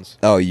other ones.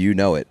 oh, you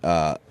know it.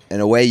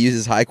 And Away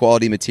uses high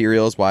quality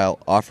materials while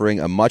offering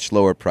a much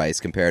lower price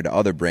compared to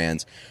other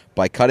brands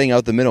by cutting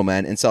out the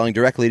middleman and selling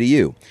directly to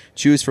you.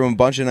 Choose from a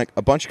bunch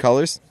of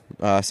colors,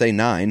 say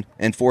 9,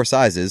 and 4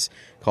 sizes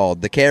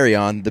called the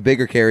carry-on, the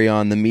bigger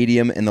carry-on, the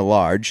medium, and the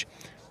large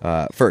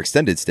for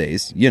extended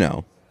stays. You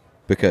know,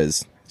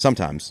 because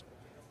sometimes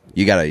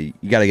you gotta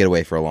get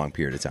away for a long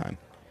period of time.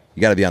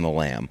 You gotta be on the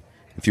lam.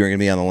 If you're gonna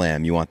be on the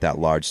lam, you want that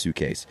large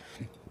suitcase.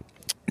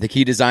 The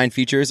key design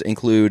features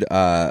include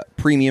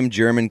premium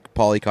German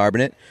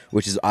polycarbonate,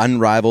 which is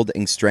unrivaled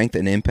in strength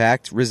and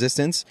impact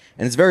resistance,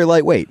 and it's very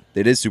lightweight.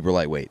 It is super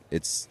lightweight.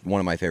 It's one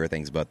of my favorite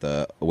things about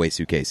the Away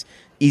suitcase.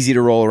 Easy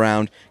to roll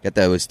around. Got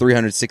those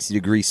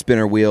 360-degree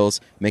spinner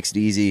wheels. Makes it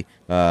easy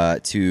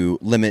to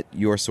limit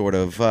your sort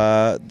of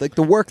like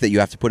the work that you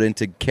have to put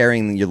into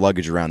carrying your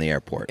luggage around the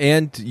airport.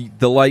 And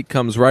the light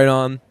comes right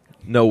on.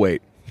 No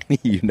wait.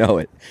 You know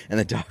it. And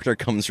the doctor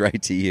comes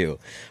right to you.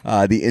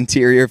 The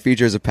interior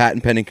features a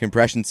patent-pending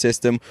compression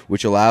system,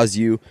 which allows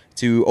you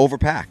to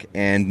overpack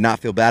and not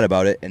feel bad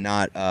about it and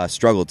not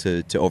struggle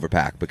to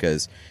overpack.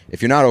 Because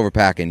if you're not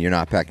overpacking, you're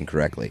not packing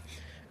correctly.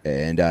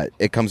 And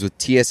it comes with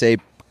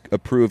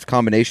TSA-approved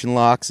combination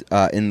locks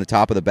in the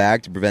top of the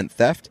bag to prevent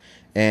theft.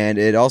 And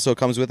it also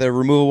comes with a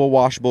removable,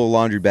 washable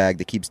laundry bag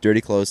that keeps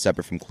dirty clothes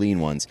separate from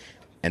clean ones.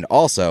 And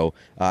also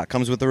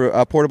comes with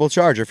a portable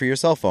charger for your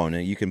cell phone.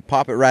 And you can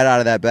pop it right out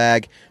of that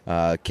bag,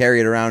 carry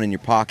it around in your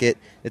pocket.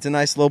 It's a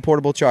nice little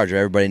portable charger.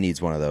 Everybody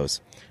needs one of those.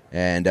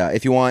 And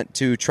if you want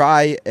to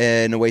try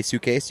an Away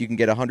suitcase, you can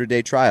get a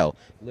 100-day trial.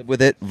 Live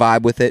with it,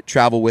 vibe with it,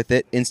 travel with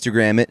it,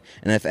 Instagram it.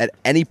 And if at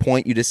any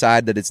point you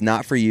decide that it's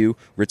not for you,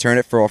 return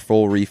it for a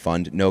full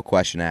refund. No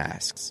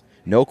questions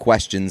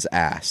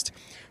asked.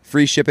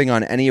 Free shipping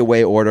on any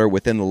Away order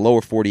within the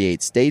lower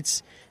 48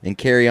 states. And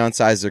carry-on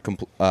sizes are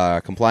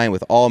compliant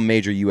with all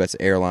major U.S.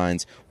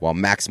 airlines while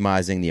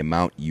maximizing the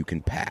amount you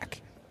can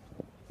pack.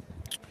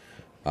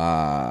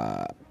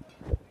 And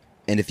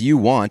if you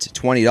want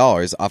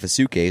 $20 off a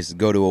suitcase,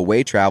 go to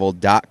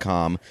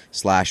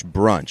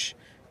awaytravel.com/brunch.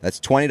 That's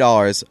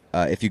 $20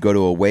 if you go to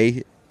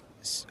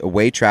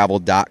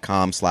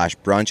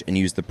awaytravel.com/brunch and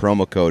use the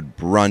promo code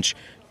BRUNCH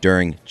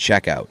during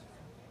checkout.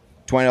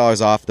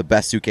 $20 off the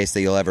best suitcase that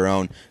you'll ever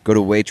own. Go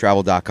to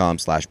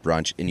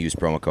awaytravel.com/brunch and use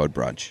promo code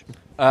BRUNCH.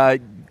 I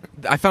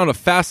found a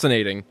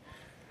fascinating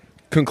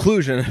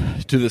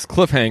conclusion to this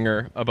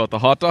cliffhanger about the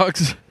hot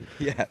dogs.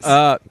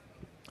 Yes.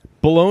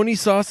 Bologna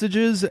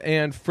sausages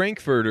and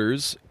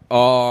frankfurters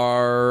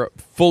are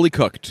fully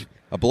cooked.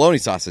 A bologna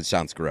sausage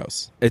sounds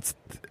gross.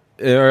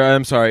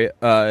 I'm sorry.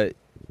 Well,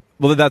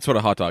 that's what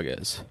a hot dog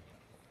is.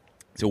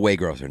 It's a way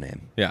grosser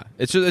name. Yeah,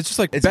 it's just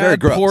like It's very bad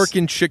gross. pork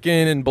and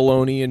chicken and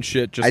bologna and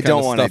shit just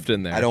kind of stuffed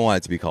in there. I don't want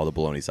it to be called a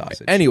bologna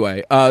sausage.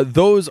 Anyway,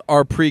 those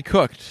are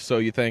pre-cooked, so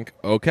you think,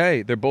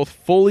 okay, they're both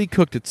fully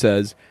cooked, it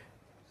says.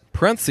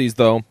 Parentheses,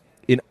 though,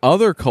 in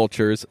other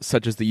cultures,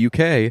 such as the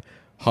UK,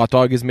 hot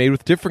dog is made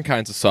with different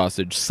kinds of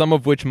sausage, some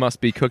of which must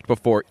be cooked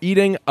before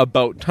eating.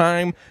 About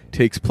time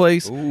takes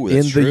place Ooh, in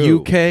that's the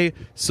true. UK.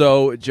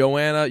 So,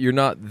 Joanna, you're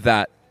not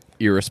that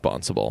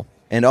irresponsible.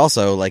 And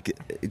also, like,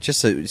 it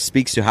just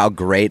speaks to how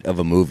great of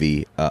a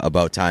movie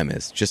About Time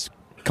is. Just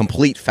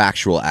complete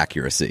factual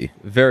accuracy.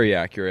 Very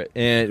accurate.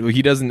 And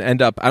he doesn't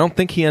end up... I don't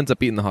think he ends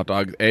up eating the hot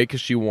dog, A, because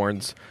she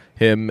warns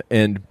him,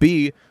 and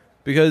B,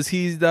 because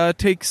he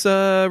takes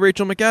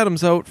Rachel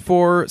McAdams out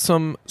for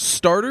some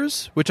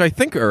starters, which I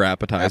think are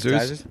appetizers.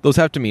 Appetizers? Those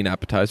have to mean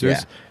appetizers.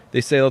 Yeah.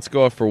 They say, let's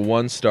go out for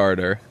one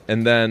starter,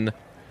 and then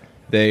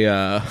they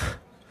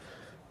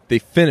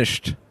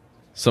finished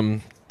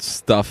some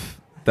stuff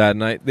that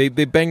night. They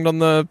banged on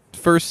the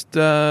first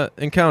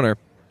encounter,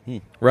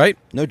 right?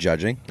 No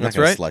judging. That's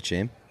Not gonna right. Slut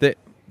shame.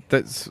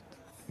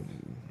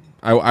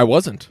 I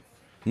wasn't.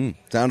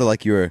 Sounded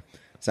like you were.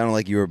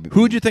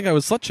 Who would you think I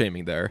was slut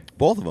shaming there?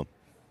 Both of them.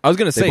 I was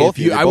going to say, both-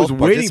 if you, they I was both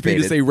waiting for you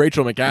to participated. say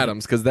Rachel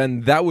McAdams, because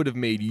then that would have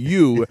made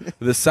you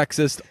the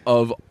sexist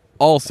of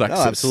all sexists.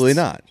 No, absolutely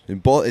not.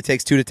 It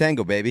takes two to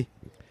tango, baby.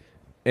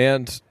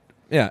 And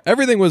Yeah,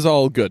 everything was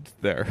all good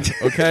there,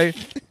 okay?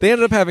 They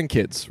ended up having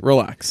kids.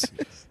 Relax.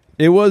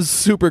 It was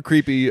super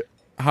creepy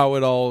how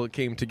it all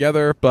came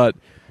together, but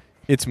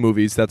it's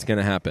movies. That's going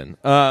to happen.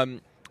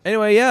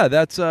 Anyway, yeah,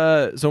 that's...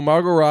 so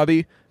Margot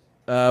Robbie,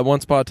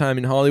 Once Upon a Time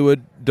in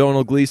Hollywood,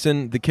 Donald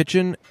Gleason, The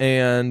Kitchen,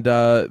 and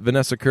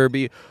Vanessa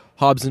Kirby,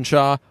 Hobbs and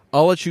Shaw.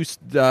 I'll let you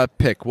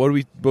pick. What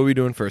are we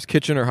doing first?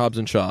 Kitchen or Hobbs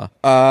and Shaw?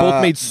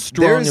 Both made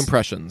strong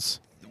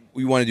impressions.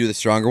 We want to do the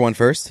stronger one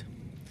first?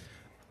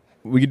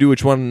 We could do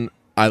which one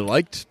I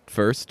liked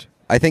first.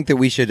 I think that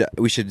we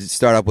should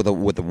start up with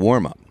a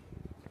warm up.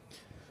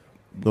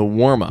 The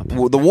warm up.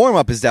 Well, the warm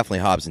up is definitely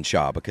Hobbs and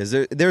Shaw because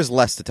there's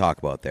less to talk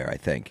about there. I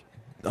think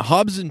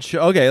Hobbs and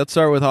Shaw. Okay, let's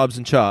start with Hobbs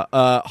and Shaw.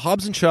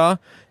 Hobbs and Shaw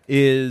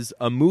is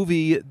a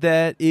movie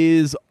that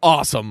is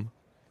awesome.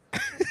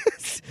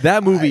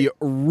 That movie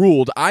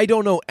ruled. I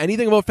don't know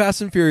anything about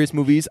Fast and Furious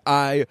movies.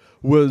 I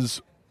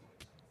was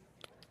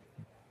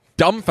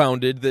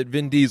dumbfounded that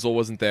Vin Diesel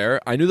wasn't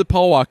there. I knew that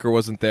Paul Walker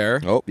wasn't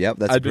there. Oh, yep,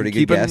 that's a pretty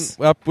good guess.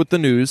 Up with the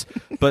news,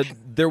 but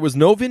there was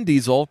no Vin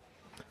Diesel.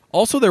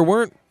 Also, there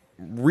weren't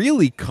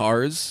really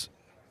cars.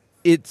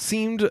 It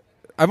seemed...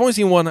 I've only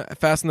seen one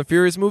Fast and the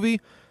Furious movie.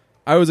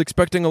 I was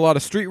expecting a lot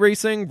of street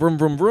racing, vroom,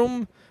 vroom,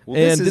 vroom,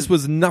 and this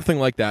was nothing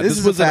like that.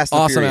 This was an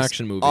awesome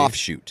action movie.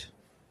 Offshoot.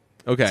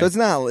 Okay. So it's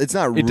not it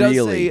really...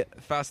 does say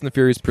Fast and the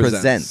Furious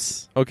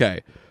presents.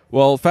 Okay.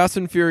 Well, Fast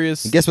and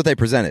Furious... And guess what they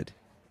presented?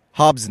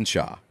 Hobbs and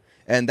Shaw.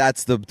 And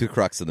that's the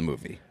crux of the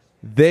movie.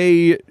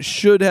 They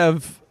should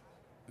have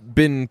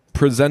been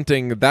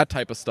presenting that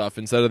type of stuff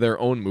instead of their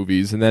own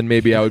movies, and then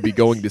maybe I would be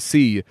going to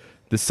see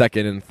the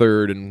second and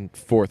third and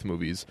fourth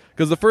movies.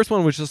 Because the first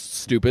one was just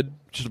stupid.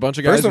 Just a bunch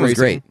of guys First one was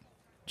racing. great.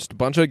 Just a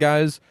bunch of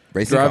guys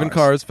Racing driving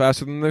cars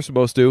faster than they're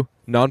supposed to,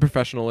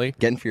 non-professionally.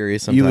 Getting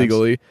furious sometimes.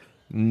 Illegally.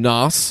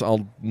 NOS.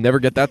 I'll never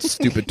get that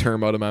stupid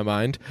term out of my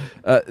mind.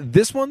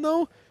 This one,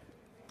 though,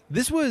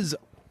 this was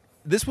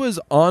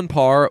on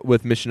par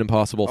with Mission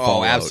Impossible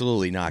Fallout. Oh,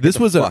 absolutely not. This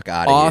was an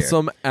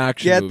awesome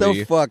action movie. movie. Get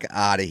the fuck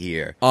out of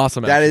here.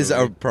 Awesome That action is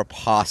movie. a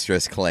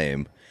preposterous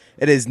claim.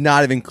 It is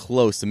not even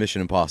close to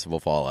Mission Impossible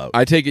Fallout.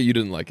 I take it you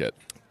didn't like it.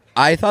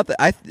 I thought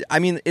that... I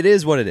mean, it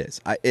is what it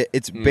is.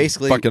 It's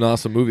basically... Fucking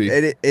awesome movie.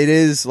 It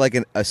is like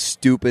a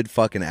stupid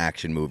fucking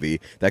action movie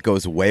that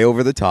goes way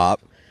over the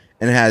top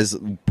and has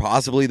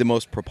possibly the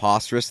most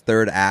preposterous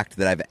third act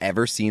that I've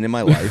ever seen in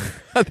my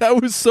life.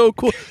 That was so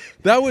cool.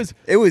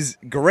 It was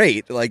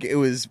great. Like, it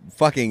was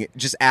fucking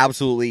just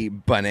absolutely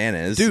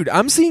bananas. Dude,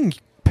 I'm seeing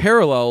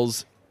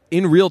parallels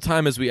in real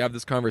time as we have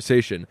this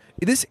conversation.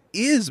 This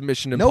is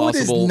Mission No, it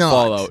is Impossible not.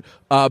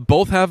 Fallout.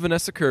 Both have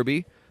Vanessa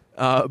Kirby.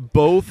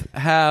 Both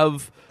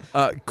have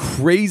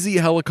crazy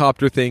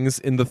helicopter things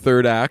in the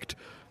third act.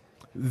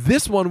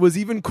 This one was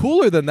even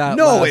cooler than that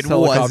last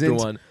helicopter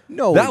one.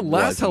 No, that it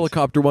last wasn't.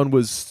 helicopter one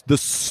was the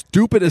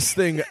stupidest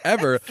thing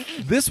ever.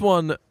 This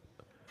one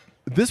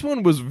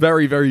was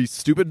very, very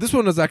stupid. This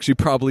one was actually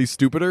probably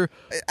stupider.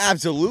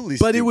 Absolutely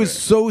But it was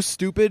so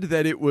stupid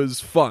that it was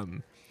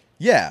fun.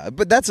 Yeah,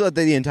 but that's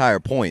the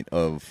entire point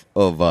of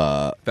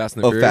Fast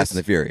and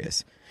the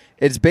Furious.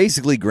 It's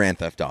basically Grand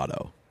Theft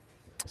Auto.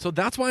 So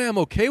that's why I'm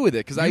okay with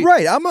it. You're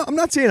right. I'm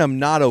not saying I'm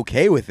not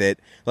okay with it.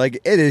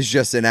 Like, it is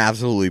just an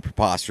absolutely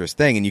preposterous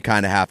thing, and you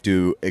kind of have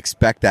to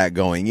expect that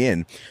going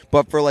in.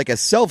 But for like a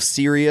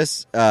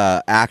self-serious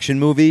action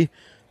movie,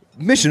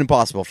 Mission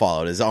Impossible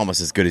Fallout is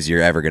almost as good as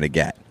you're ever going to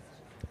get.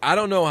 I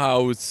don't know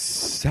how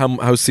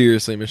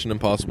seriously Mission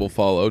Impossible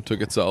Fallout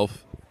took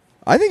itself.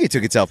 I think it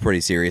took itself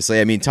pretty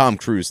seriously. I mean, Tom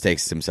Cruise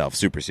takes himself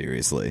super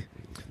seriously.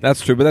 That's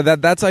true,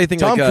 but that's I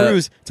think Tom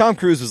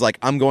Cruise was like,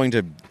 I'm going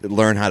to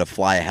learn how to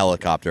fly a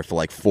helicopter for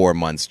like 4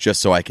 months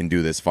just so I can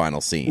do this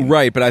final scene.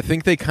 Right, but I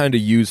think they kind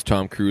of used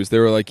Tom Cruise. They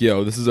were like,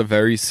 yo, this is a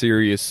very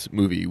serious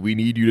movie. We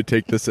need you to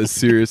take this as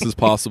serious as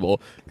possible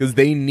because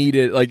they need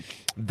it. Like,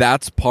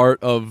 that's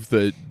part of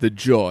the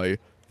joy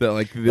that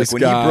like this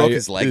like when guy he broke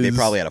his leg, they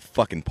probably had a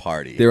fucking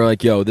party. They were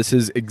like, yo, this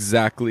is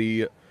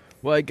exactly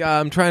like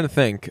I'm trying to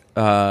think.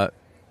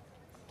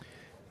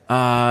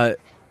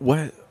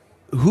 What?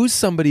 Who's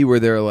somebody where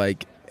they're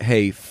like,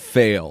 hey,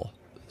 fail,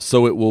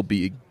 so it will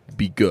be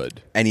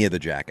good. Any of the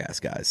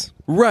Jackass guys.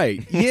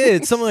 Right. Yeah,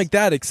 it's something like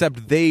that,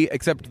 except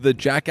the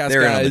Jackass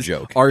They're in on the guys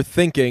joke. are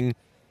thinking,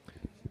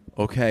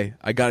 okay,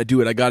 I got to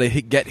do it. I got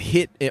to get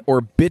hit or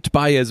bit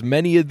by as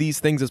many of these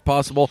things as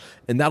possible,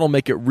 and that'll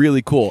make it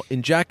really cool.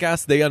 In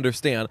Jackass, they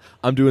understand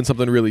I'm doing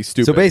something really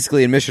stupid. So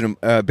basically in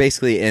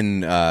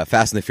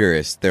Fast and the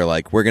Furious, they're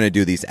like, we're going to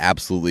do these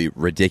absolutely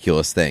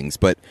ridiculous things,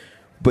 but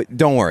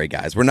don't worry,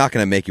 guys. We're not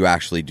going to make you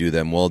actually do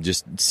them. We'll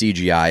just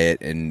CGI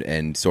it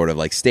and sort of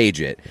like stage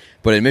it.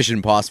 But in Mission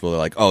Impossible, they're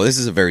like, oh, this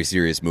is a very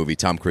serious movie.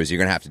 Tom Cruise, you're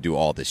going to have to do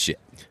all this shit.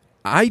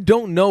 I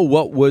don't know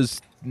what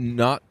was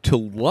not to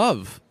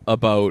love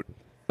about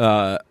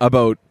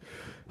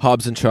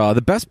Hobbs and Shaw.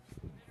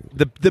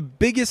 The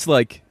biggest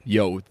like,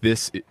 yo,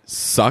 this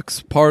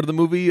sucks part of the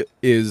movie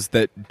is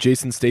that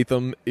Jason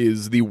Statham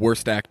is the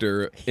worst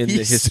actor in the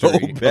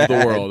history of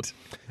the world.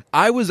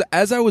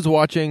 As I was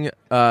watching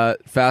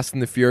Fast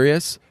and the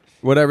Furious,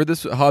 whatever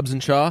this Hobbs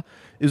and Shaw,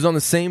 it was on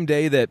the same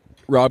day that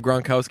Rob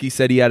Gronkowski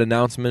said he had an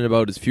announcement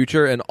about his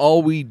future, and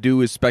all we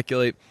do is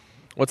speculate.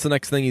 What's the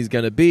next thing he's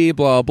going to be?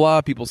 Blah,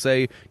 blah. People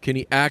say, can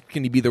he act?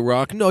 Can he be The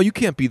Rock? No, you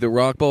can't be The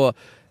Rock. Blah,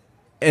 blah.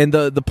 And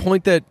the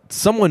point that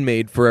someone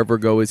made forever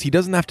ago is he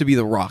doesn't have to be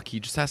The Rock. He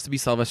just has to be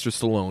Sylvester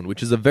Stallone,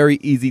 which is a very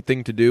easy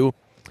thing to do.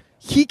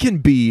 He can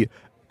be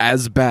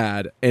as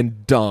bad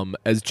and dumb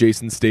as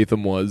Jason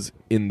Statham was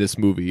in this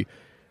movie.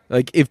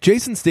 Like, if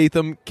Jason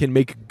Statham can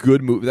make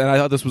good movies, and I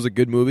thought this was a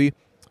good movie,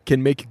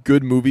 can make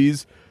good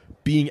movies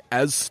being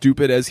as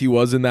stupid as he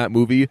was in that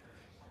movie,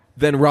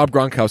 then Rob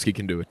Gronkowski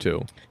can do it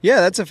too. Yeah,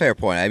 that's a fair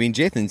point. I mean,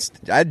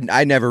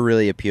 I never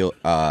really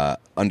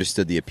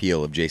understood the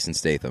appeal of Jason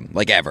Statham,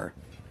 like ever.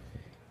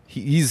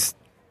 He's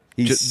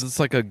it's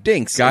like a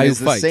dinks. guy who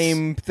the fights.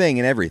 Same thing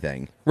in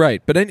everything.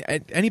 Right, but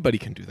anybody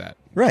can do that.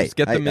 Right, Just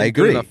get them I in agree.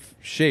 good enough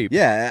shape.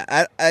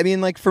 Yeah, I mean,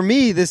 like, for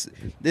me, this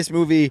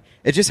movie,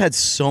 it just had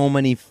so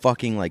many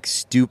fucking, like,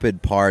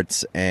 stupid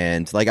parts,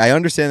 and, like, I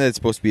understand that it's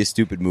supposed to be a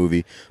stupid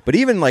movie, but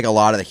even, like, a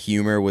lot of the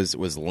humor was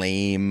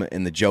lame,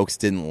 and the jokes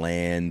didn't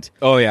land.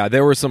 Oh yeah,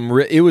 there were some.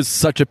 It was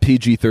such a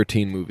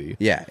PG-13 movie.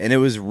 Yeah, and it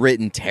was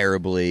written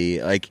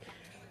terribly. Like,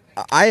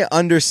 I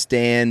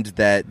understand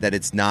that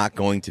it's not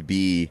going to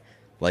be,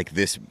 like,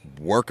 this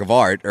work of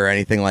art or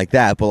anything like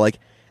that, but, like,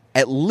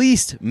 at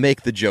least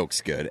make the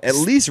jokes good. At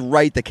least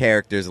write the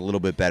characters a little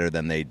bit better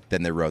than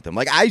they wrote them.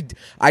 Like,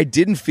 I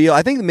didn't feel.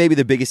 I think maybe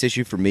the biggest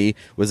issue for me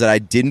was that I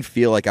didn't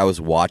feel like I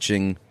was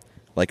watching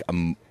like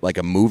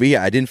a movie.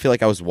 I didn't feel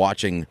like I was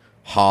watching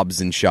Hobbs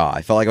and Shaw.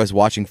 I felt like I was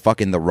watching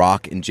fucking The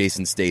Rock and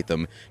Jason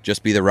Statham.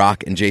 Just be The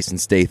Rock and Jason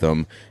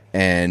Statham,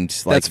 and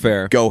like That's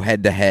fair. Go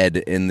head to head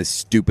in this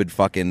stupid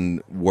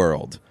fucking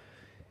world.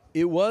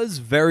 It was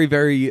very,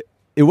 very.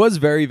 It was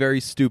very,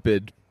 very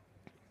stupid,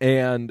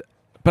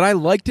 but I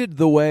liked it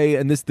the way,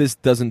 and this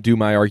doesn't do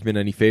my argument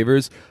any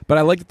favors, but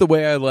I liked it the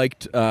way I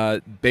liked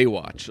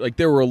Baywatch. Like,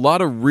 there were a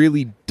lot of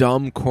really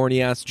dumb,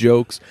 corny-ass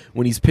jokes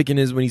when he's trying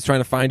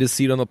to find his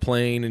seat on the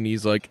plane, and he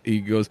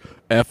goes,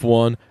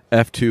 F1,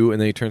 F2,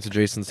 and then he turns to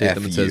Jason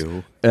Statham and says,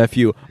 F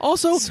you.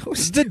 Also,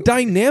 the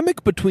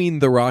dynamic between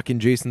The Rock and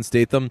Jason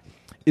Statham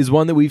is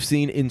one that we've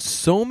seen in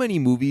so many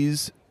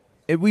movies.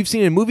 We've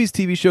seen in movies,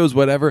 TV shows,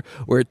 whatever,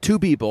 where two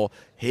people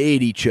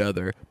hate each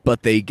other,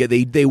 but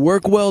they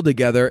work well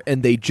together,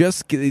 and they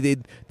just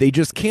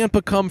can't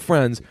become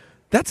friends.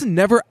 That's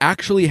never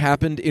actually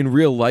happened in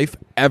real life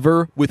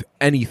ever with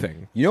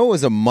anything. You know what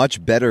was a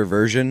much better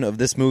version of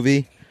this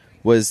movie?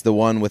 Was the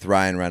one with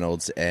Ryan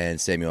Reynolds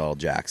and Samuel L.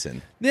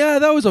 Jackson. Yeah,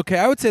 that was okay.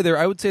 I would say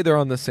they're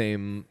on the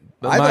same.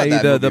 I thought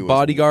that movie the was-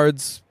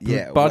 bodyguards,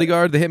 Yeah,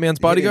 bodyguard, the hitman's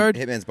bodyguard.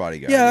 Hitman's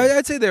bodyguard. Yeah,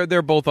 I'd say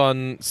they're both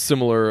on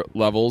similar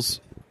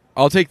levels.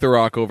 I'll take The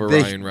Rock over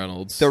Ryan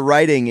Reynolds. The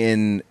writing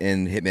in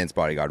Hitman's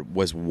Bodyguard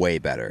was way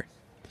better.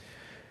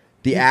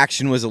 The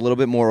action was a little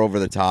bit more over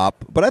the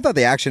top, but I thought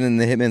the action in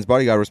the Hitman's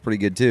Bodyguard was pretty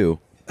good too.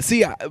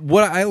 See,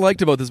 what I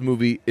liked about this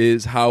movie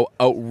is how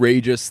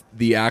outrageous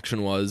the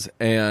action was,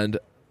 and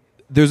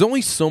there's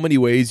only so many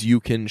ways you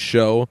can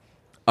show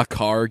a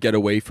car get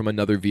away from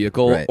another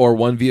vehicle, Right. or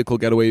one vehicle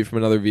get away from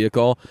another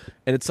vehicle,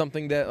 and it's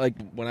something that, like,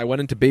 when I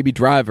went into Baby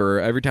Driver,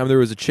 every time there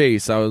was a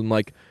chase, I was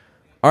like,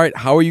 all right,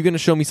 how are you going to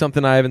show me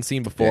something I haven't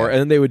seen before? Yeah. And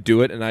then they would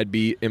do it, and I'd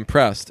be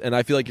impressed. And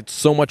I feel like it's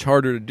so much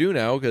harder to do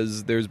now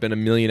because there's been a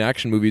million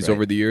action movies Right.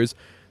 over the years.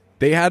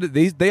 They had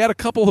a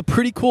couple of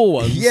pretty cool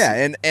ones. Yeah,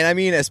 and I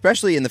mean,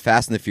 especially in the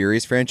Fast and the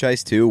Furious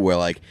franchise too, where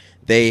like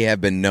they have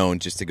been known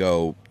just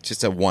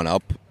to one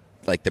up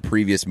like the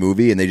previous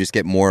movie, and they just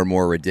get more and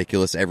more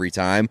ridiculous every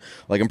time.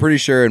 Like, I'm pretty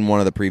sure in one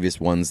of the previous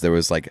ones there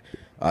was like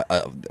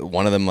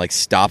one of them like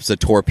stops a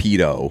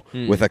torpedo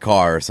with a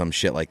car or some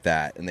shit like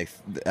that, and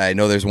I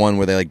know there's one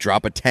where they like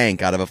drop a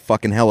tank out of a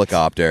fucking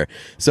helicopter,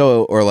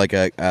 or like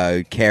a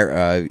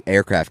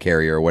aircraft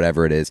carrier or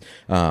whatever it is.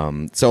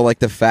 So like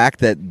the fact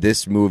that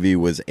this movie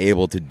was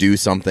able to do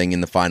something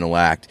in the final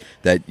act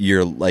that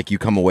you're like you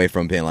come away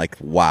from being like,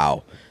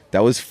 wow,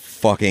 that was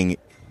fucking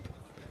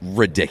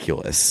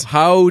ridiculous.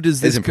 How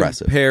does this It's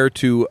impressive. compare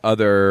to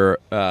other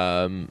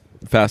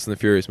Fast and the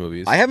Furious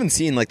movies? I haven't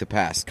seen like the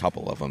past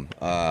couple of them.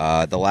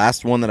 The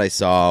last one that I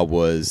saw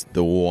was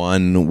the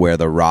one where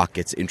The Rock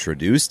gets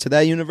introduced to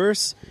that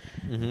universe,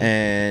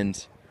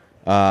 and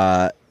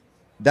that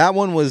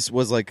one was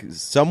like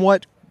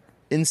somewhat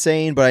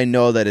insane, but I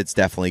know that it's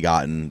definitely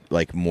gotten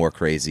like more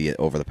crazy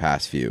over the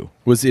past few.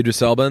 Was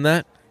Idris Elba in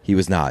that? He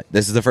was not.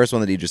 This is the first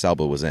one that Idris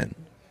Elba was in,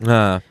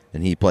 and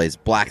he plays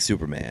Black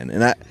Superman.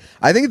 And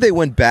I think they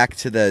went back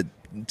to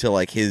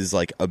like his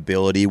like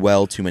ability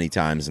well too many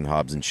times in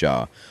Hobbs and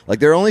Shaw. Like,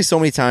 there are only so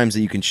many times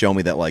that you can show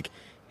me that like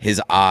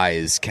his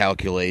eyes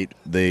calculate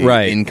the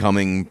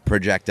incoming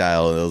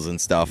projectiles and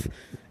stuff,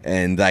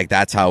 and like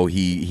that's how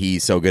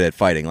he's so good at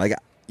fighting. Like,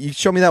 you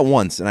show me that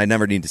once, and I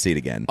never need to see it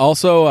again.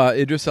 Also,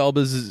 Idris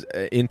Elba's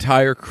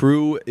entire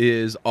crew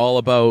is all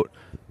about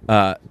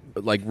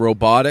like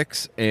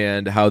robotics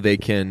and how they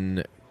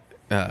can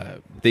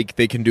they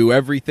can do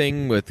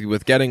everything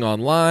with getting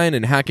online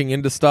and hacking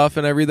into stuff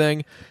and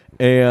everything.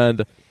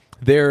 And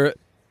their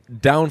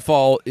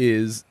downfall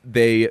is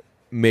they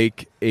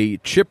make a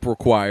chip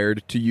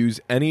required to use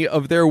any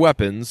of their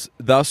weapons,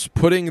 thus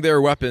putting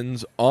their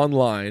weapons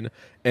online,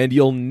 and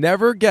you'll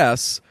never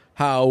guess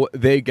how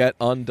they get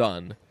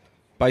undone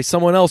by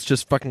someone else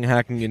just fucking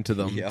hacking into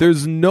them. Yep.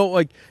 There's no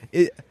like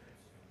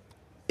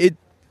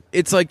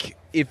it's like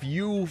if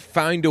you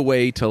find a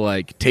way to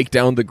like take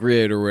down the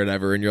grid or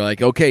whatever, and you're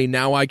like, okay,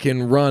 now I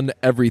can run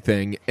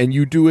everything, and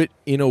you do it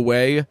in a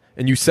way,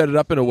 and you set it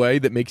up in a way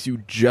that makes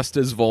you just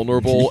as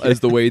vulnerable as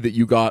the way that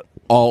you got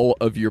all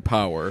of your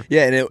power.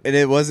 Yeah, and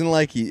it wasn't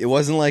like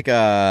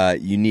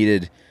you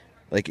needed,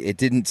 like, it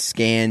didn't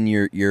scan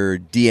your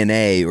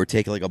DNA or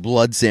take like a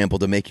blood sample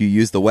to make you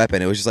use the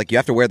weapon. It was just like you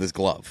have to wear this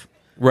glove.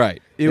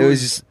 Right. It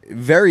was just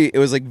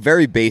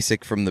very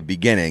basic from the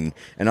beginning,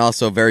 and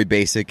also very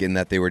basic in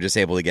that they were just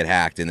able to get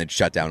hacked and then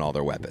shut down all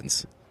their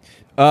weapons.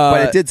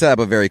 But it did set up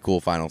a very cool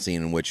final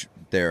scene in which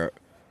there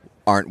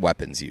aren't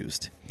weapons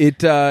used. It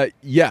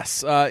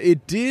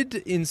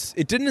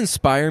didn't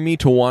inspire me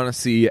to want to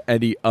see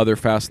any other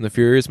Fast and the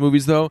Furious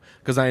movies, though,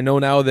 because I know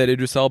now that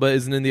Idris Elba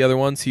isn't in the other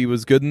ones. He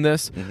was good in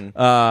this. Mm-hmm.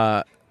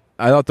 I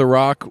thought The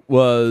Rock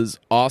was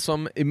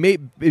awesome.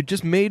 It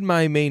just made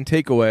my main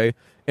takeaway.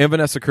 And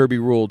Vanessa Kirby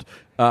ruled.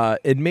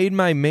 It made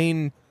my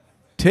main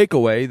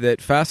takeaway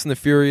that Fast and the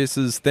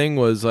Furious's thing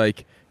was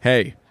like,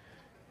 hey,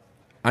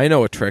 I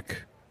know a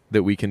trick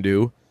that we can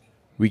do.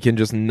 We can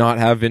just not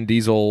have Vin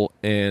Diesel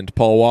and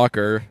Paul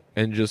Walker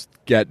and just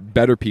get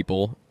better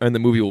people, and the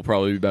movie will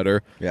probably be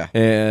better. Yeah.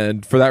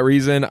 And for that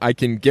reason, I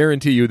can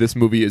guarantee you this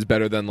movie is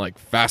better than like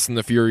Fast and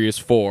the Furious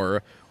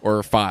 4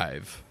 or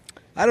 5.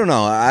 I don't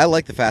know. I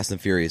like the Fast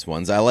and Furious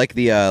ones. I like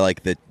the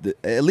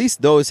at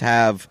least those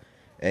have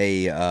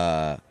they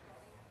have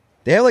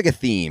like a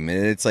theme,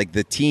 and it's like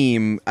the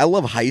team. I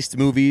love heist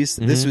movies.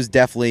 Mm-hmm. This was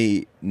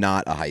definitely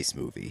not a heist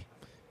movie.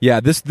 Yeah,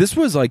 this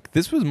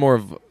was more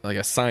of like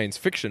a science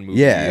fiction movie.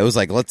 Yeah, it was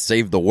like let's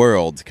save the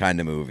world kind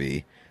of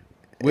movie.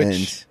 Which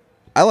and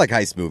I like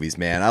heist movies,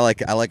 man. I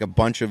like a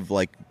bunch of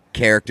like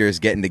characters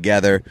getting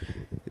together,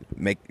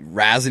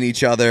 razzing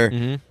each other,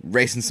 Mm-hmm.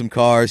 racing some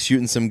cars,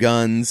 shooting some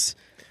guns,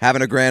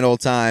 having a grand old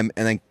time,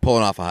 and then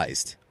pulling off a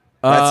heist.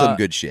 That's some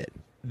good shit.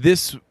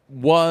 This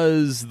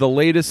was the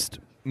latest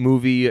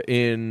movie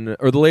the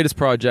latest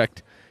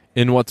project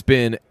in what's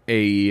been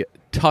a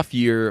tough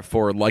year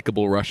for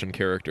likable Russian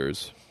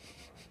characters.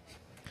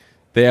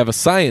 They have a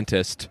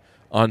scientist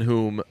on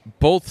whom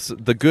both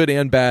the good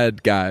and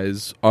bad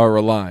guys are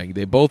relying.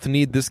 They both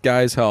need this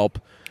guy's help,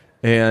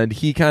 and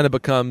he kind of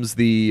becomes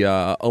the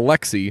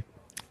Alexei,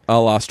 a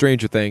la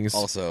Stranger Things,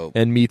 Also,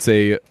 and meets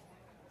a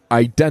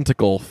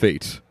identical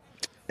fate.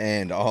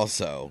 and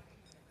also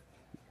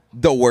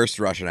the worst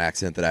Russian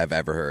accent that I've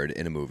ever heard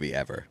in a movie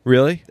ever.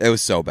 Really? It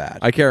was so bad.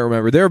 I can't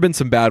remember. There have been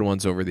some bad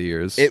ones over the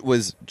years. It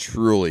was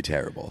truly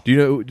terrible. Do you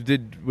know?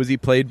 Was he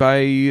played by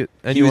anyone?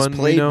 He was we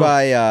played know?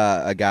 by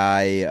a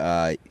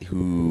guy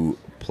who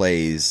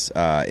plays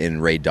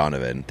in Ray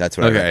Donovan. That's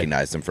what Okay. I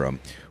recognized him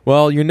from.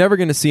 Well, you're never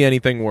going to see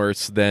anything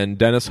worse than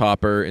Dennis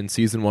Hopper in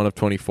season 1 of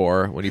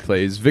 24 when he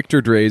plays Victor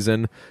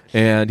Drazen,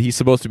 and he's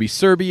supposed to be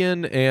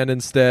Serbian, and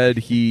instead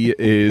he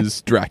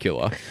is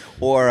Dracula.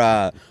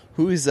 Or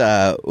who's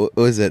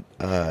was it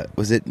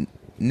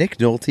Nick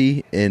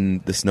Nolte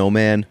in The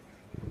Snowman?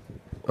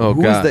 Oh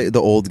Who God! was the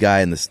old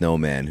guy in The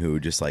Snowman who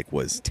just like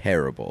was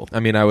terrible? I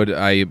mean,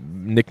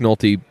 Nick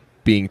Nolte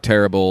being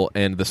terrible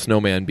and the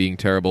Snowman being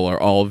terrible are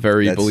all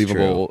very That's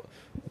believable.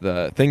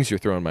 The things you're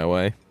throwing my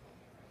way.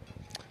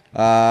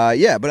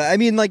 Yeah, but I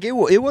mean, like it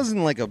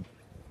wasn't like a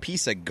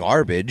piece of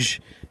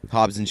garbage.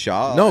 Hobbs and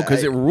Shaw. No,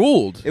 because it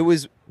ruled. It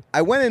was.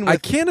 I went in. With, I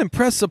can't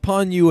impress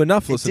upon you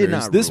enough, It did listeners.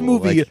 not This rule,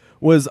 movie like-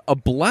 was a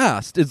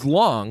blast. It's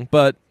long,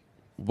 but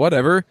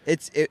whatever.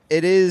 It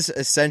is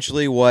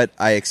essentially what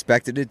I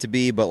expected it to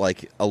be, but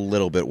like a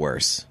little bit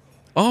worse.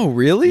 Oh,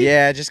 really?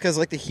 Yeah, just because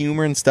like the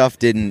humor and stuff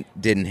didn't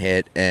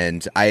hit,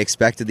 and I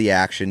expected the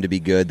action to be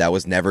good. That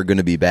was never going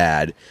to be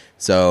bad.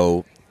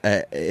 So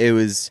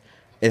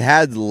it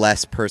had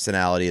less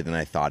personality than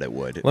I thought it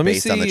would,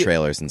 based on the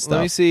trailers and stuff.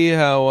 Let me see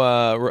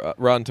how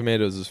Rotten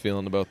Tomatoes is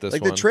feeling about this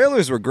Like one. the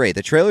trailers were great.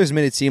 The trailers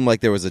made it seem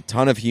like there was a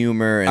ton of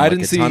humor and like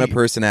a ton of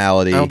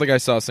personality. I don't think I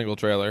saw a single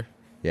trailer.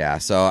 Yeah,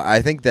 so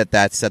I think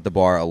that set the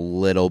bar a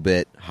little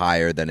bit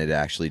higher than it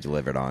actually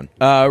delivered on.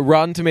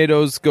 Rotten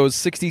Tomatoes goes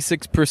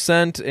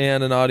 66%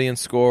 and an audience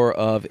score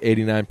of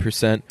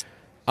 89%.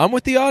 I'm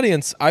with the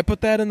audience. I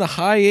put that in the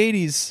high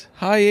 80s.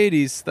 High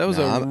 80s. That was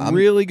a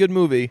really good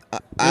movie.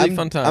 Really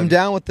fun time. I'm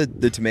down with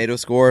the tomato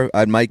score.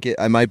 I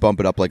might bump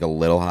it up like a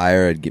little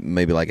higher. I'd get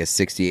maybe like a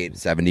 68,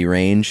 70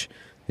 range,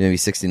 maybe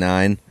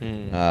 69.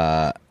 And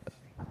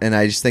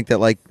I just think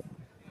that like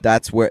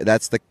that's what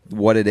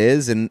it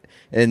is, and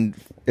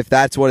if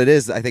that's what it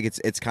is, I think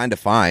it's kind of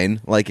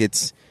fine. Like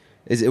it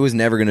was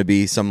never going to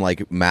be some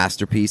like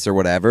masterpiece or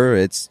whatever.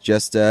 It's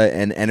just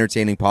an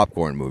entertaining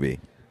popcorn movie.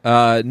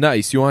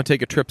 Nice. You want to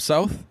take a trip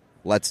south?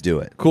 Let's do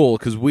it. Cool,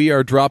 because we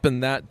are dropping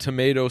that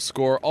tomato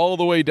score all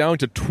the way down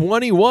to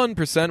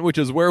 21%, which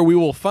is where we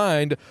will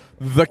find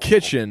The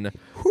Kitchen.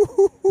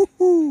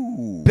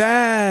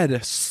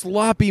 Bad,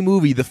 sloppy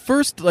movie. The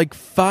first,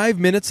 5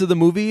 minutes of the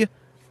movie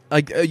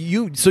like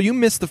you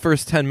missed the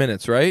first 10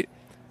 minutes, right?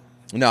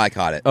 No, I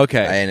caught it.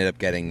 Okay. I ended up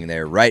getting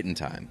there right in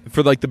time.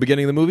 For like the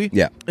beginning of the movie?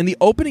 Yeah. In the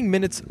opening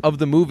minutes of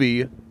the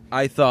movie,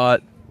 I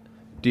thought,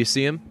 do you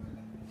see him?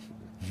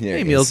 There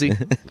Hey, he is.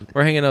 Mealsy.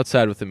 We're hanging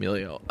outside with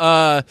Emilio.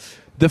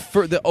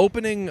 The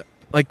opening,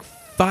 like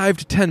 5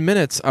 to 10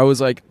 minutes, I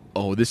was like,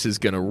 oh, this is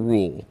gonna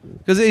rule,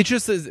 because it's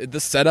just the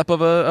setup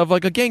of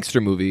like a gangster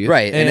movie,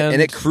 Right,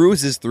 and it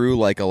cruises through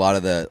like a lot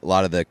of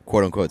the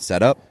quote unquote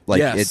setup. Like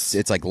Yes.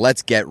 it's like,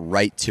 let's get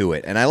right to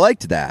it, and I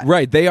liked that.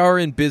 Right, they are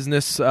in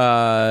business.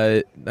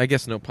 I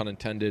guess no pun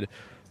intended.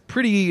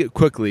 Pretty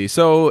quickly.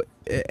 So,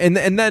 and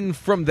then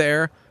from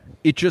there,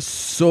 it just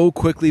so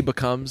quickly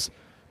becomes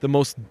the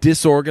most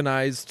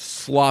disorganized,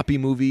 sloppy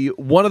movie.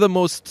 One of the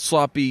most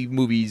sloppy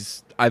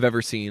movies I've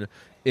ever seen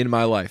in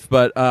my life.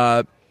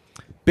 But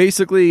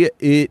basically,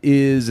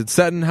 it's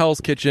set in Hell's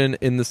Kitchen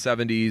in the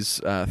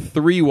 70s.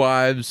 3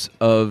 wives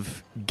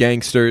of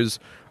gangsters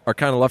are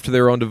kind of left to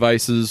their own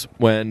devices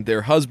when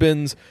their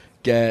husbands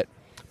get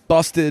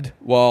busted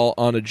while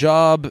on a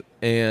job,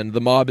 and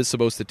the mob is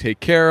supposed to take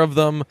care of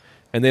them,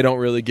 and they don't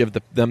really give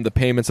them the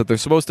payments that they're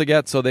supposed to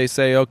get. So they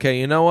say, okay,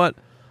 you know what?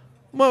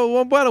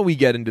 Well, why don't we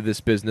get into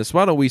this business?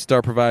 Why don't we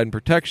start providing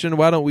protection?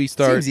 Why don't we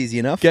start Seems easy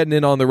enough. getting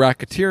in on the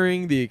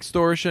racketeering, the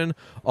extortion,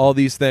 all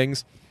these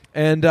things?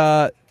 And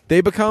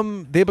they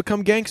become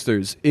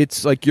gangsters.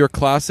 It's like your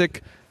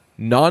classic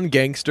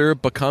non-gangster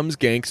becomes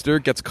gangster,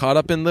 gets caught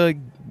up in the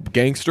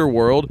gangster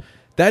world.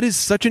 That is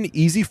such an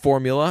easy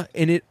formula,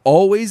 and it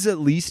always at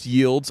least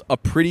yields a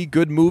pretty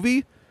good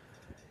movie.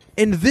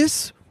 And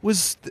this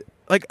was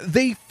like,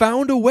 they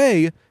found a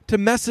way to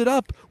mess it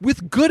up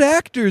with good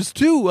actors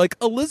too. Like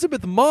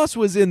Elizabeth Moss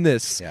was in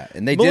this. Yeah,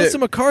 and they Melissa did.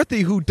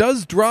 McCarthy, who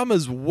does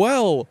dramas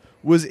well,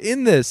 was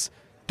in this.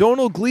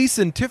 Donald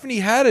Gleason, Tiffany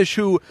Haddish,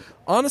 who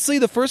honestly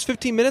the first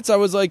 15 minutes I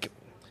was like,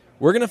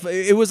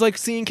 it was like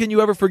seeing Can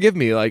You Ever Forgive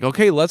Me? Like,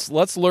 okay, let's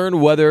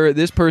learn whether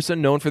this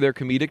person known for their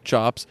comedic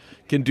chops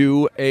can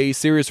do a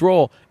serious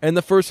role. And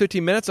the first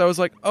 15 minutes I was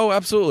like, oh,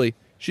 absolutely.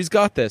 She's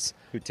got this.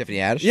 Who, Tiffany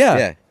Haddish?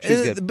 Yeah. She's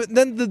And- good. But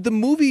then the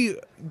movie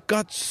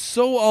got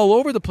so all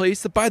over the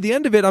place that by the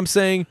end of it, I'm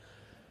saying,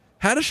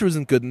 Haddish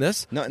wasn't good in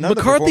this. No, none of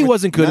the McCarthy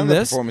wasn't good none in of the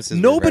this. performances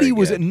were Nobody very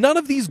was. good. None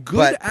of these good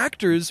But-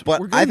 actors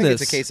But were good I in think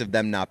this. it's a case of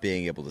them not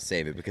being able to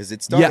save it, because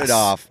it Yes.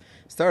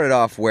 started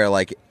off where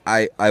like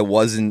I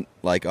wasn't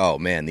like, oh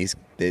man,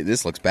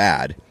 this looks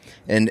bad,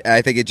 and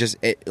I think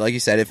it like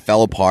you said, it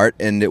fell apart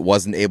and it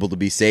wasn't able to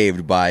be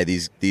saved by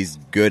these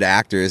good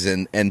actors,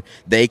 and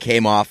they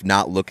came off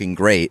not looking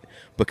great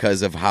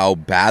because of how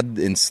bad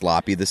and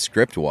sloppy the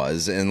script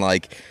was. And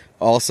like,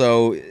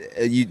 also,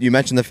 you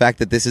mentioned the fact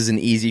that this is an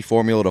easy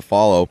formula to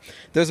follow.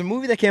 There's a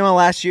movie that came out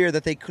last year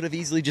that they could have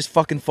easily just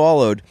fucking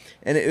followed,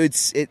 and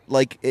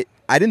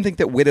I didn't think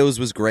that Widows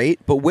was great,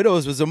 but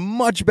Widows was a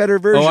much better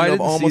version I of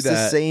didn't see almost the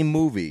that. same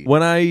movie.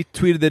 When I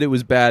tweeted that it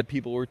was bad,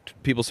 people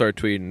started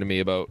tweeting to me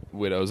about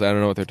Widows. I don't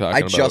know what they're talking I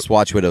about. just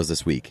watched Widows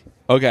this week,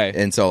 Okay.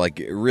 and so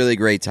like really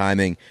great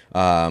timing.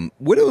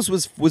 Widows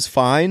was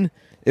fine.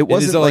 It And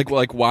wasn't is it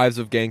like wives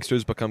of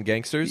gangsters become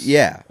gangsters?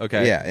 Yeah.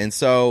 Okay. Yeah, and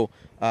so,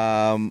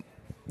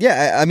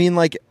 I mean,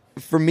 like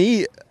for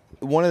me,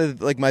 one of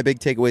the, like my big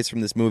takeaways from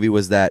this movie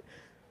was that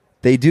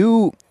they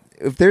do.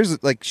 If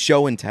there's like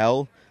show and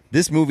tell,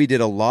 this movie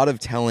did a lot of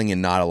telling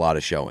and not a lot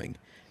of showing.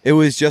 It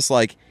was just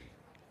like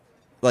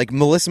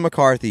Melissa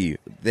McCarthy.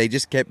 They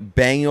just kept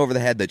banging over the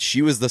head that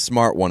she was the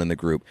smart one in the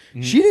group.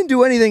 Mm-hmm. She didn't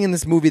do anything in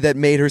this movie that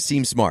made her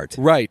seem smart.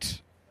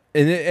 Right.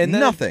 And then,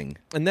 Nothing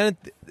And then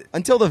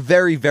until the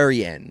very,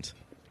 very end.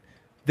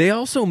 they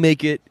also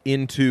make it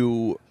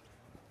into.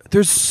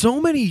 There's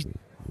so many.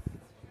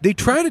 They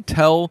try to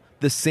tell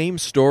the same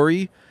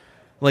story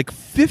like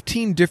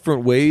 15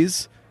 different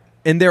ways,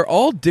 and they're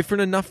all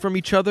different enough from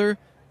each other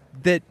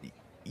that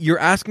you're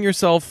asking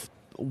yourself,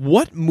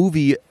 what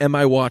movie am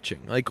I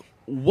watching? Like,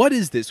 what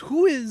is this?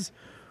 Who's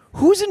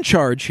in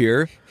charge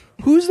here?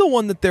 Who's the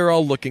one that they're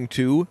all looking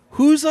to?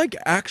 Who's like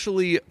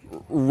actually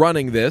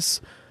running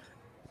this?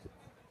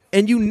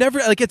 And you never,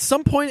 like, at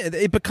some point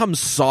it becomes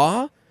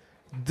Saw.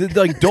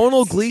 Like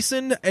Donald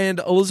Gleason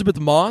and Elizabeth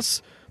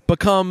Moss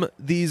become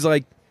these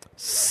like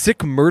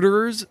sick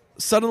murderers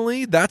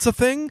suddenly. That's a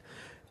thing.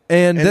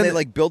 And then they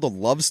like build a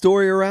love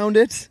story around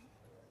it.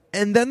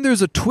 and then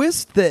there's a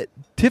twist that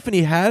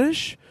Tiffany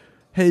Haddish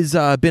has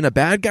been a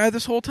bad guy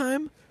this whole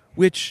time,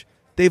 which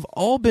they've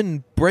all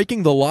been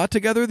breaking the law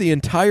together the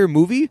entire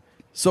movie.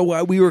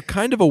 So we were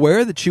kind of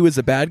aware that she was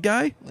a bad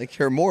guy. Like,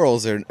 her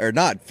morals are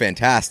not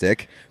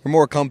fantastic. Her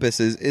moral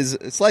compass is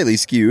slightly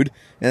skewed,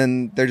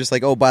 and they're just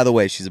like, oh, by the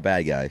way, she's a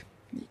bad guy.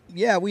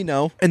 Yeah, we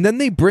know. And then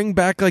they bring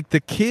back like the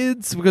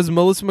kids because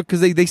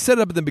they set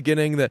it up at the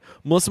beginning that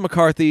Melissa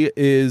McCarthy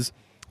is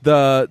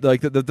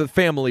the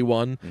family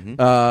one.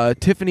 Mm-hmm.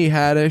 Tiffany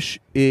Haddish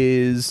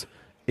is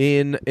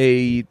in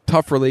a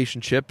tough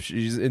relationship.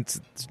 She's in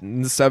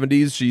the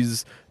 70s.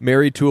 She's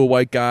married to a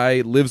white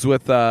guy, lives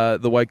with the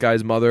white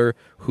guy's mother,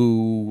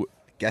 who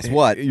Guess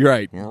what? you're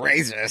right,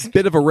 Racist.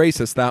 bit of a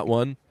racist, that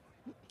one.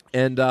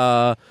 And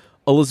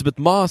Elizabeth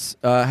Moss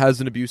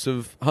has an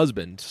abusive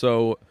husband.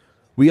 So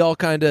we all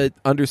kind of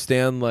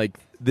understand like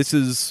this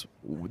is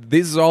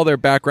all their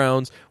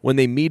backgrounds. When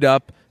they meet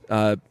up,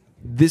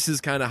 this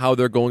is kind of how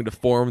they're going to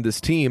form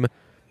this team,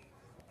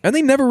 and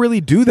they never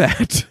really do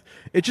that.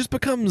 It just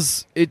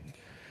becomes it.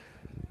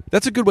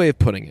 That's a good way of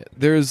putting it.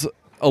 There's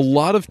a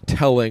lot of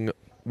telling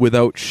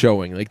without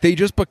showing. Like they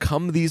just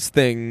become these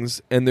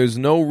things, and there's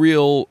no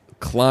real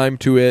climb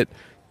to it.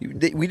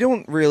 We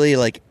don't really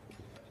like.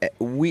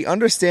 We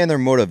understand their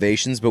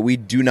motivations, but we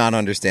do not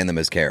understand them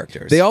as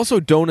characters. They also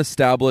don't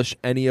establish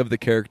any of the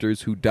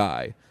characters who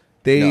die.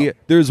 No.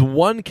 There's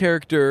one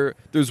character.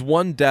 There's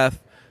one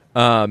death.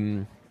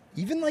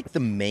 Even like the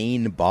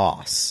main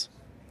boss,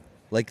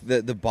 like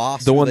the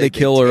boss, the one they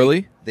kill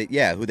early.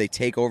 Who they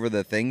take over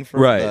the thing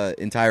from Right. the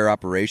entire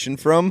operation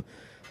from.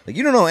 Like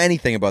you don't know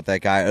anything about that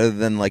guy other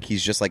than like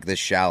he's just like this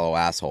shallow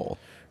asshole.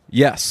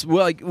 Yes,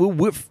 well, like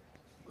with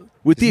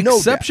the no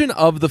exception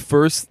of the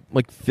first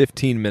like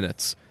 15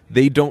 minutes,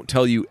 they don't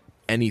tell you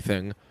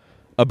anything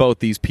about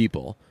these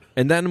people.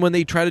 And then when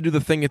they try to do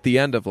the thing at the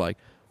end of like,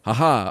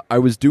 haha, I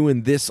was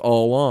doing this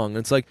all along,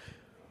 it's like,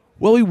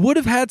 well, we would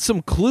have had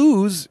some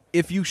clues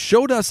if you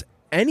showed us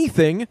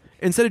anything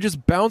instead of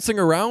just bouncing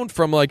around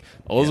from like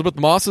Elizabeth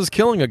Moss is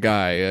killing a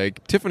guy,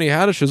 like Tiffany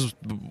Haddish is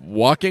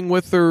walking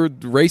with her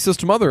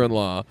racist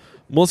mother-in-law.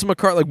 Melissa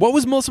McCarthy, like what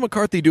was Melissa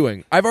McCarthy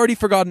doing? I've already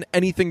forgotten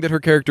anything that her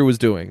character was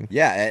doing.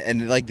 Yeah,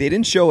 and like they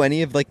didn't show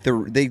any of like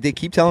they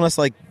keep telling us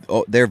like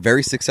they're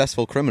very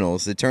successful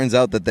criminals. It turns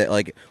out that they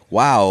like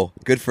wow,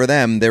 good for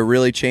them. They're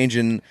really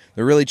changing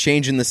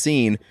the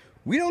scene.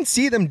 We don't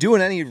see them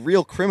doing any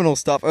real criminal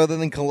stuff other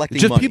than collecting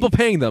Just money. people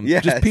paying them.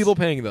 Yes. Just people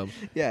paying them.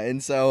 Yeah,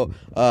 and so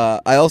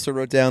I also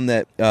wrote down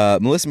that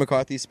Melissa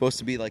McCarthy is supposed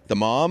to be like the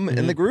mom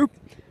in the group.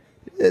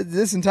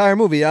 This entire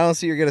movie, I don't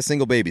see her get a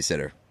single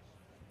babysitter.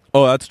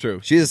 Oh, that's true.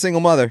 She's a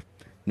single mother,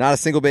 not a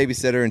single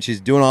babysitter, and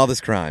she's doing all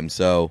this crime.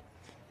 So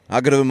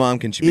how good of a mom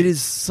can she be? It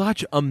is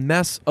such a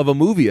mess of a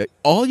movie.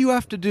 All you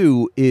have to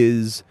do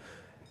is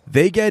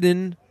they get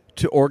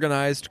into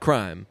organized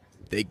crime.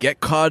 They get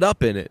caught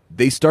up in it.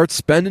 They start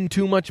spending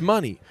too much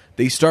money.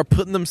 They start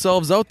putting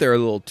themselves out there a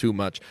little too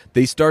much.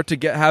 They start to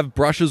have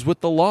brushes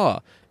with the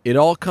law. It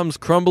all comes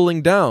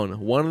crumbling down.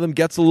 One of them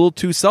gets a little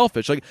too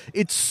selfish. Like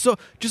it's so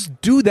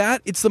just do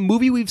that. It's the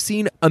movie we've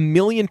seen a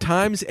million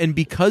times, and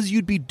because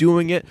you'd be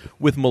doing it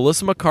with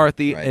Melissa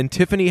McCarthy Right. and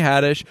Tiffany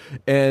Haddish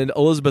and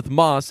Elizabeth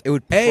Moss, It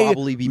would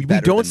probably be we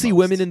better don't than see most.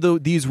 women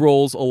in these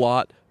roles a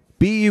lot.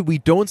 B, we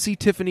don't see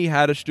Tiffany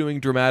Haddish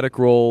doing dramatic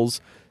roles.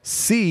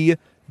 C,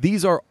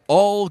 these are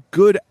all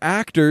good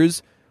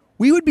actors.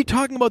 We would be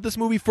talking about this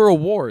movie for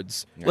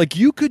awards. Yeah. Like,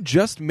 you could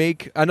just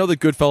make... I know that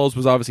Goodfellas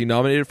was obviously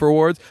nominated for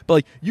awards, but,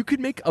 like, you could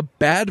make a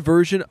bad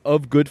version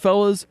of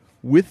Goodfellas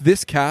with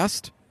this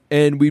cast,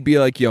 and we'd be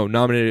like,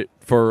 nominate it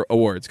for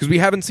awards. Because we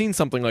haven't seen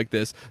something like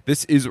this.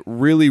 This is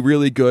really,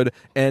 really good,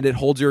 and it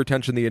holds your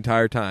attention the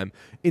entire time.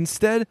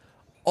 Instead,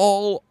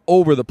 all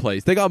over the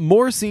place. They got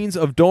more scenes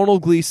of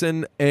Donald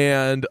Gleason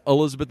and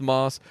Elizabeth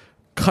Moss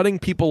cutting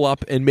people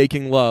up and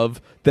making love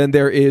than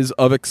there is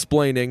of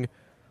explaining...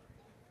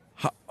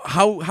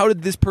 How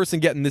did this person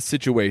get in this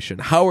situation?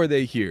 How are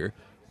they here?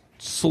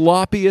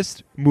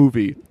 Sloppiest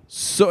movie.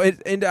 So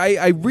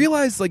I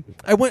realized like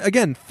I went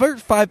again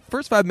first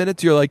 5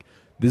 minutes. You're like,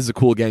 this is a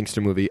cool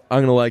gangster movie.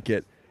 I'm gonna like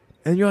it,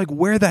 and you're like,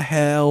 where the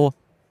hell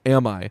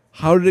am I?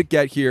 How did it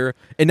get here?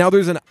 And now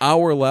there's an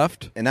hour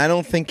left. And I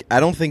don't think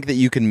that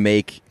you can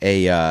make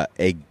a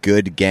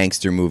good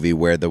gangster movie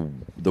where the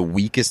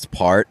weakest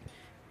part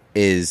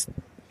is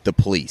the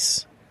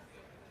police.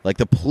 Like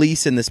the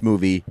police in this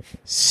movie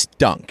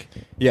stunk.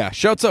 Yeah,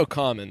 shouts out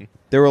Common.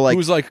 They were like,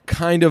 who's like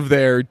kind of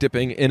there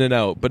dipping in and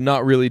out, but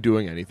not really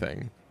doing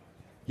anything.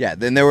 yeah.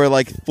 Then there were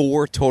like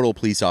 4 total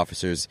police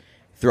officers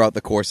throughout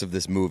the course of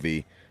this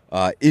movie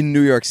in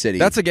New York City.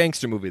 That's a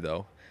gangster movie,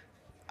 though.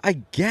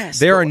 I guess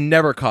There but- are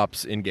never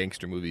cops in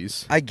gangster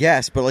movies. I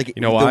guess, but like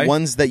You know the why?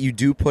 ones that you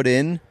do put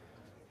in,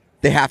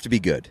 they have to be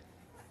good.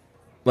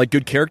 Like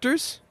good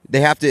characters? They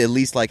have to at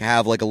least like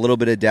have like a little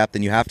bit of depth,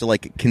 and you have to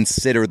like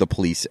consider the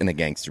police in a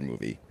gangster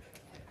movie.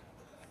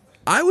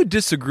 I would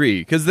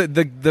disagree because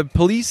the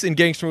police in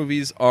gangster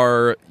movies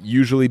are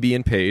usually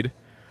being paid,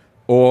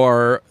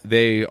 or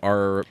they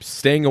are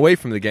staying away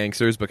from the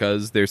gangsters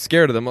because they're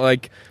scared of them.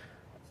 Like,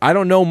 I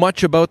don't know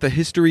much about the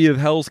history of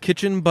Hell's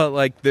Kitchen, but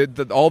like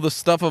all the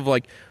stuff of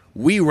like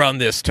we run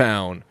this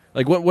town.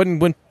 Like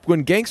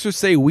when gangsters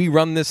say we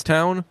run this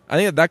town, I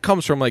think that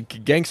comes from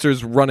like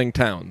gangsters running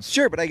towns.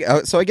 Sure, but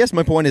I guess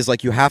my point is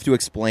like you have to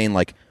explain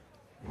like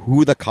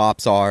who the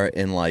cops are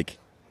and like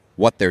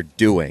what they're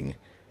doing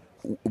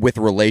with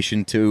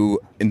relation to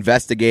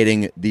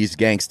investigating these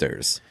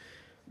gangsters.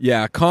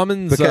 Yeah,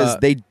 Common's Because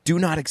they do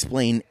not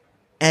explain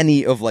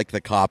any of like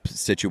the cop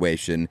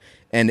situation,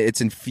 and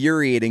it's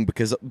infuriating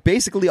because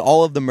basically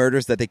all of the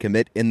murders that they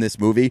commit in this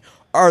movie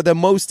are the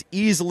most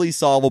easily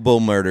solvable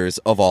murders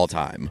of all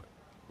time.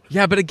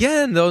 Yeah, but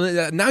again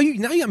though, now you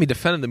got me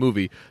defending the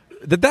movie.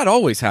 That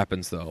always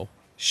happens though.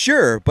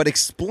 Sure, but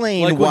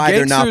explain Like, when why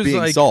they're not gangsters, being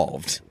like-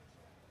 solved.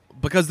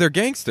 Because they're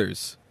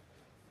gangsters.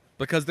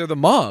 Because they're the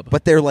mob.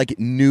 But they're like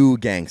new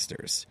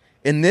gangsters.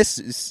 in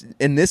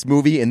this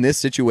movie, in this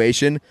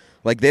situation,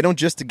 like, they don't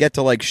just get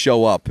to, like,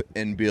 show up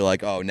and be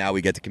like, oh, now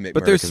we get to commit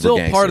But murder they're 'cause still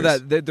we're part of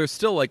gangsters. that. They're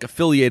still like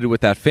affiliated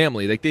with that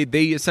family. Like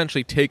they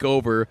essentially take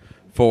over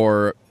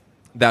for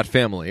that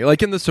family.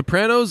 Like in The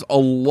Sopranos, a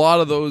lot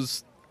of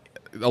those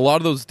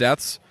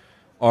deaths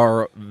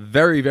are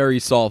very, very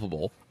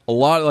solvable. A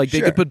lot, like, they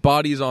Sure. could put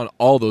bodies on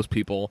all those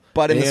people.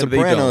 But in The and they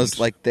Sopranos, don't.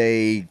 like,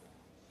 they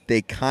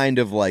kind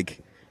of,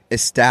 like,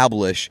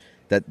 establish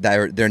that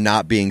they're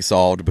not being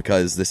solved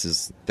because this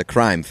is the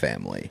crime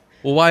family.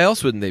 Well, why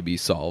else wouldn't they be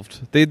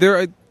solved?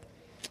 They're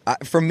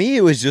For me,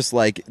 it was just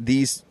like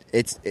these.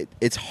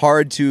 It's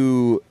hard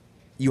to.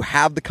 You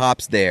have the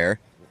cops there,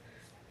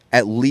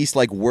 at least,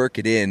 like, work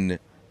it in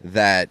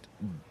that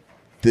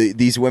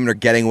these women are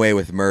getting away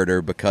with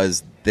murder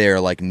because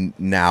they're, like,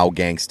 now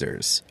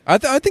gangsters.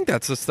 I think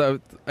that's just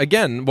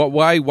again.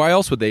 Why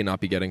else would they not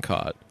be getting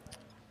caught?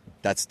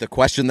 That's the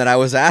question that I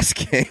was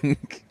asking.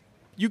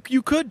 You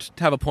could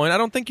have a point. I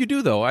don't think you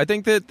do, though. I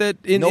think that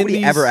Nobody in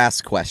these, ever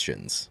asks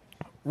questions.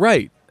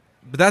 right.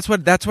 But that's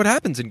what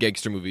happens in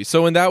gangster movies.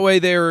 So in that way,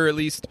 they're at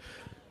least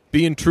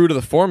being true to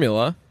the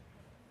formula.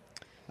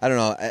 I don't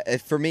know.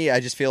 For me, I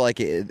just feel like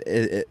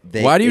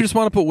Why do you just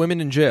want to put women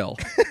in jail?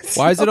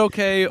 Why is it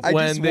okay I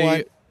when just they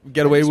want-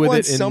 get away I just with want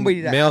it in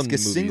somebody to male ask a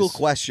movies? single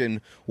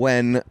question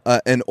when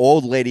an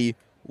old lady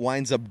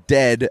winds up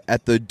dead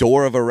at the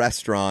door of a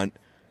restaurant,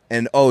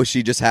 and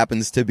she just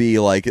happens to be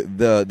like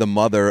the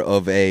mother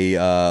of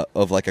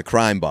like a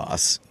crime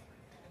boss.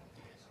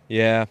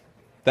 Yeah,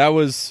 that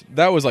was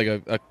like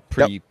a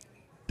pretty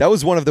That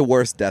was one of the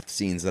worst death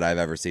scenes that I've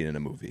ever seen in a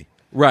movie.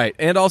 right.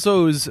 And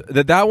also, it was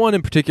that one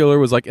in particular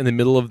was like in the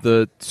middle of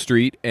the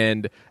street,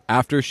 and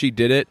after she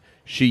did it,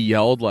 she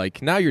yelled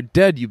like, "Now you're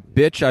dead, you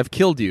bitch! I've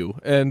killed you!"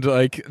 And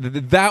like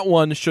that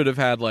one should have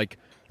had like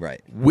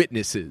Right.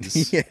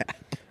 witnesses. Yeah.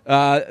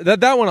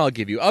 That one I'll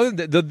give you. Other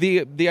than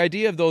the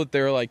idea of though that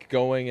they're like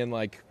going and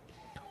like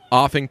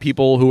offing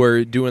people who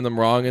are doing them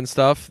wrong and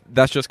stuff.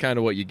 That's just kind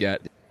of what you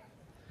get.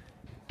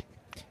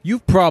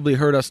 You've probably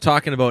heard us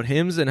talking about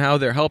Hims and how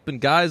they're helping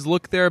guys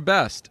look their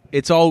best.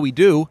 It's all we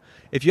do.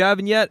 If you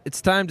haven't yet,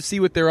 it's time to see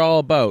what they're all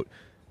about.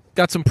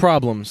 Got some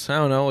problems. I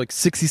don't know, like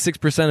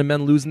 66% of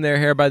men losing their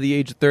hair by the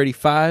age of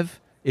 35.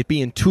 It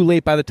being too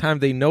late by the time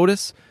they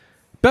notice.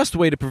 Best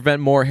way to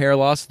prevent more hair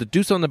loss is to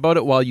do something about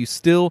it while you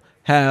still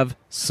have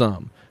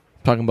some.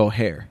 I'm talking about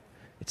hair.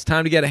 It's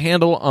time to get a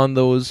handle on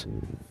those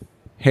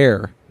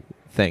hair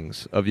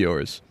things of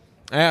yours.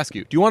 I ask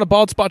you, do you want a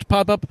bald spot to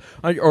pop up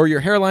or your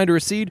hairline to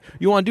recede?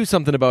 You want to do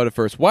something about it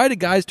first. Why do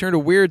guys turn to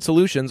weird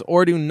solutions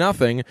or do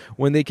nothing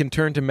when they can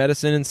turn to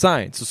medicine and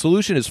science? The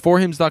solution is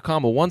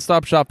forhims.com, a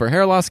one-stop shop for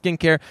hair loss,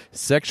 skincare,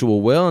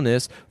 sexual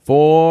wellness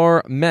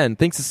for men.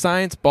 Thanks to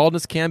science,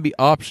 baldness can be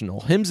optional.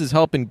 Hims is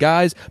helping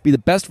guys be the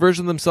best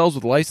version of themselves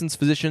with licensed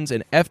physicians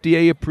and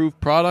FDA-approved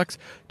products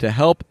to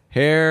help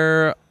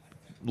hair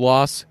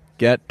loss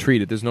get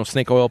treated. There's no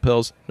snake oil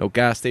pills, no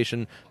gas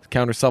station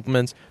counter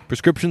supplements,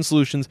 prescription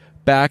solutions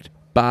backed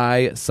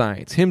by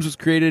science. Hims was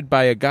created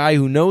by a guy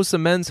who knows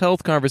some men's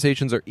health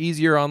conversations are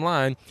easier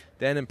online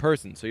than in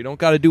person. So you don't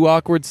got to do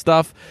awkward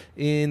stuff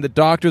in the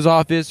doctor's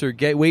office or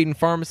wait in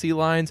pharmacy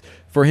lines.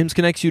 For Hims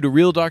connects you to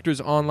real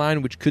doctors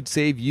online, which could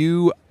save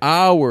you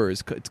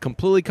hours. It's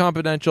completely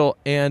confidential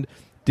and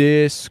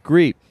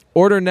discreet.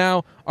 Order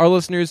now. Our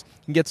listeners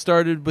can get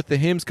started with the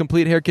Hims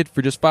Complete Hair Kit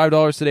for just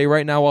 $5 today,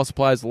 right now while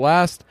supplies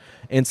last,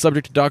 and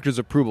subject to doctor's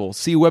approval.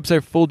 See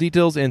website for full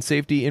details and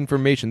safety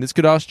information. This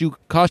could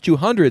cost you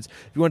hundreds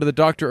if you went to the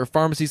doctor or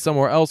pharmacy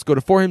somewhere else. Go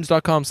to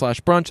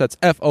forhims.com/brunch. That's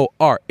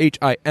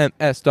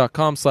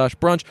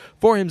forhims.com/brunch.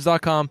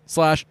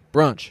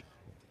 forhims.com/brunch.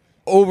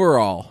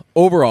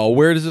 Overall,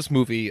 where does this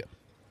movie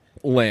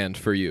land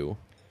for you?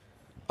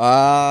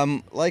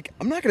 Like,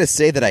 I'm not gonna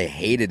say that I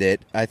hated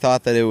it. I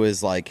thought that it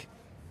was like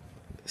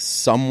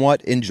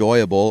somewhat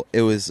enjoyable.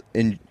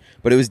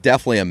 But it was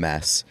definitely a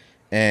mess.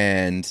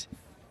 And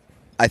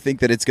I think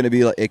that it's gonna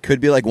be like, it could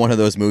be like one of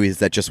those movies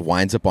that just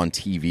winds up on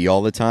TV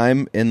all the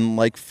time in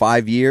like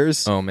 5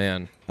 years. Oh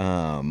man.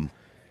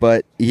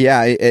 But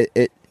yeah,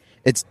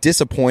 it's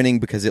disappointing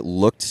because it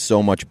looked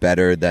so much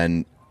better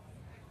than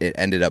it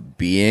ended up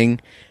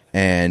being,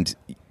 and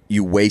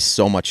you waste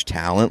so much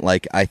talent.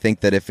 Like, I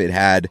think that if it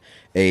had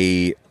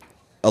a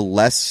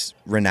less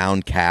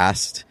renowned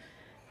cast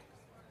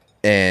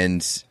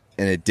and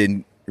it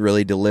didn't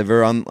really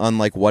deliver on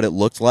like what it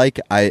looked like,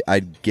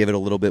 I'd give it a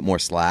little bit more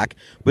slack.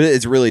 But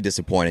it's really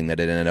disappointing that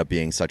it ended up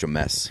being such a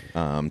mess.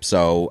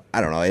 So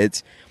I don't know.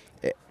 It's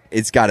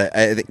got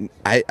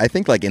I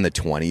think like in the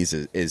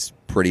 20s is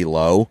pretty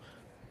low,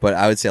 but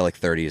I would say like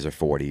 30s or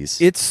 40s.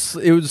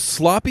 It was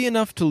sloppy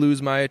enough to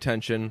lose my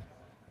attention.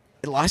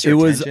 It lost your It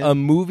was attention? a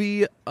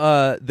movie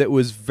that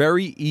was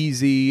very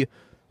easy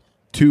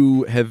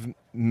to have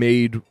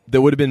made.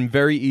 That would have been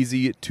very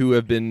easy to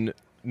have been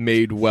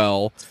made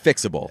well, It's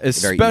fixable.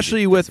 Very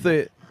especially easy with fixable.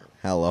 the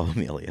Hello,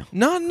 Emilio.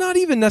 not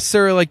even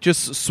necessarily like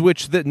just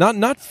switch that not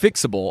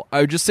fixable.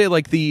 I would just say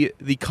like the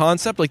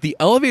concept, like the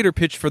elevator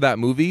pitch for that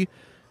movie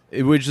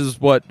which is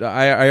what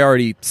I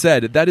already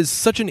said. That is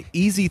such an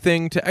easy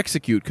thing to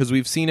execute because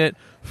we've seen it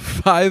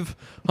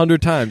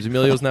 500 times.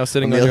 Emilio's now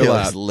sitting on your lap.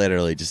 Emilio's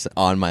literally just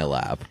on my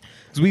lap.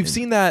 We've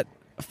seen that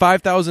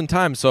 5,000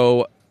 times,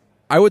 so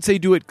I would say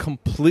do it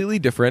completely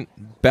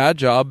different. Bad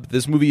job.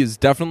 This movie is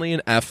definitely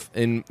an F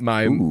in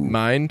my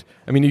mind.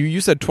 I mean,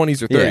 you said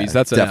 20s or 30s. Yeah,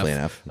 That's an definitely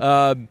F.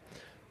 an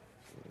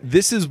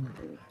F.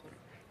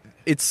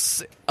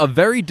 It's a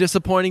very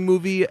disappointing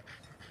movie,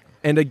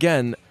 and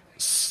again,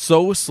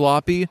 so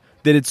sloppy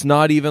that it's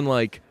not even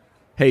like,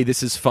 hey,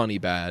 this is funny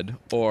bad,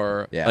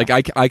 or like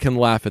I can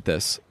laugh at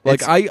this.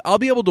 Like I'll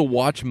be able to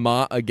watch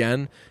Ma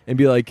again and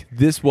be like,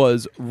 this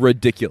was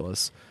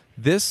ridiculous.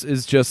 This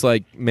is just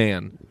like,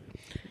 man,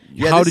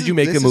 how did you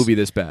make a movie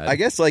this bad? I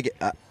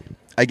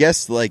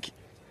guess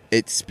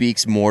it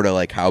speaks more to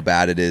like how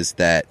bad it is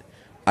that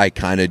I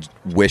kind of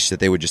wish that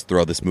they would just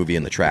throw this movie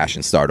in the trash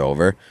and start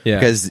over. Yeah.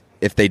 Because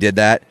if they did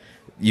that,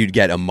 you'd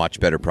get a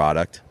much better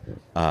product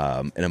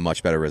and a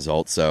much better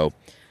result. So,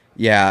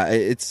 yeah,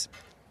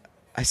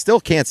 I still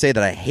can't say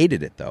that I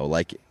hated it, though.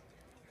 Like,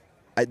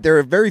 there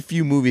are very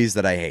few movies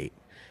that I hate.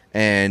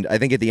 And I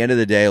think at the end of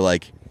the day,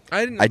 like,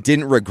 I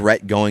didn't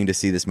regret going to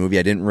see this movie.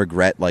 I didn't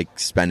regret, like,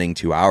 spending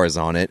 2 hours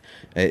on it.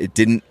 It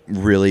didn't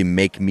really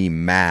make me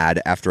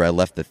mad after I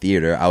left the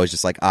theater. I was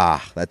just like,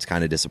 that's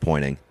kind of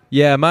disappointing.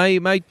 Yeah,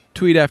 my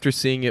tweet after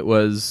seeing it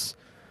was,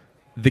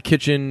 The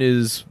Kitchen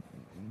is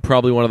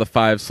probably one of the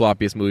 5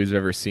 sloppiest movies I've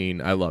ever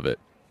seen. I love it.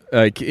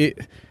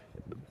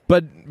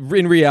 But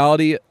in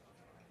reality,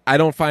 I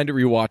don't find it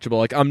rewatchable.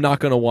 Like, I'm not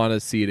going to want to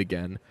see it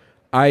again.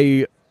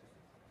 I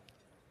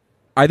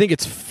think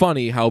it's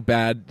funny how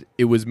bad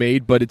it was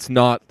made, but it's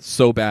not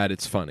so bad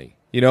it's funny.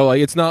 You know,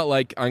 like it's not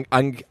like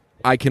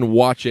I can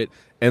watch it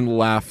and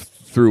laugh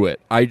through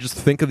it. I just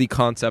think of the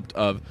concept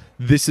of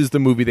this is the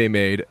movie they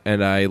made,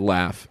 and I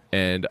laugh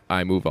and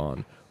I move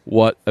on.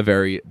 What a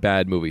very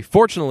bad movie.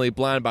 Fortunately,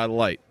 Blinded by the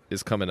Light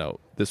is coming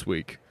out this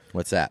week.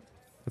 What's that?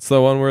 It's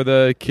the one where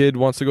the kid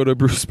wants to go to a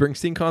Bruce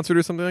Springsteen concert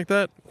or something like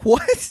that.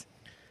 What?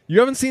 You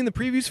haven't seen the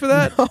previews for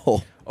that?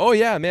 No. Oh,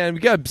 yeah, man. We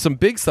got some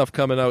big stuff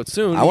coming out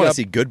soon. I want to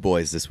see Good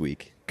Boys this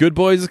week. Good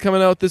Boys is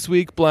coming out this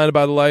week. Blinded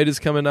by the Light is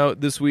coming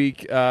out this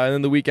week. And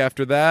then the week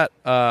after that,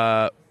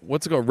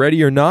 what's it called?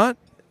 Ready or Not?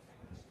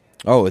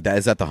 Oh,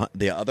 is that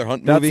the other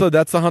Hunt movie?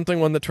 That's the hunting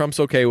one that Trump's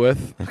okay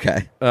with.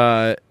 Okay.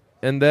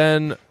 And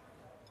then,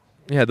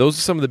 yeah, those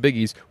are some of the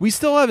biggies. We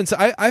still haven't.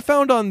 I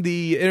found on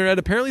the internet,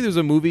 apparently there's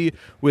a movie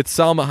with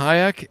Salma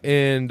Hayek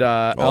and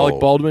Alec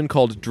Baldwin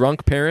called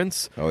Drunk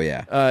Parents. Oh,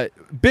 yeah.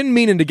 Been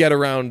meaning to get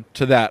around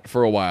to that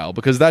for a while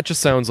because that just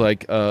sounds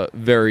like a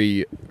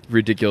very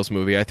ridiculous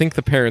movie. I think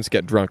the parents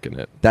get drunk in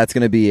it. That's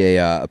going to be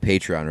a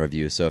Patreon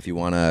review. So if you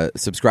want to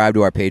subscribe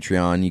to our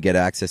Patreon, you get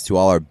access to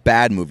all our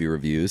bad movie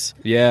reviews.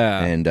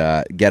 Yeah. And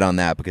get on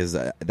that because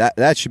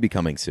that should be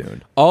coming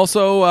soon.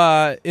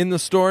 Also, in the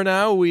store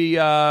now, we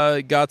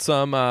got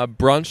some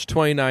Brunch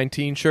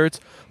 2019 shirts.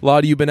 A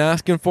lot of you been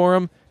asking for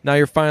them. Now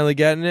you're finally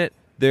getting it.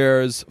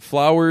 There's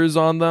flowers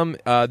on them.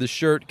 The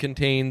shirt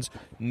contains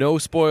no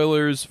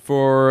spoilers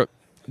for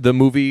the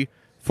movie.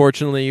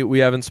 Fortunately, we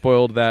haven't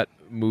spoiled that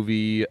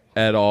movie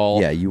at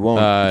all. Yeah, you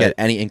won't get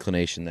any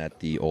inclination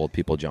that the old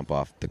people jump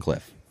off the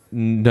cliff.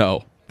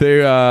 No.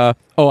 They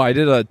I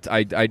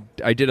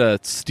did a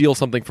steal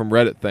something from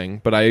Reddit thing,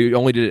 but I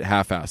only did it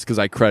half-assed because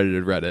I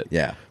credited Reddit.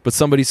 Yeah. But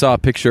somebody saw a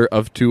picture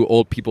of 2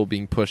 old people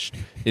being pushed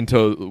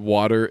into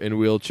water in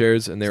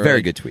wheelchairs, and they were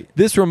very good tweet.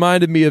 This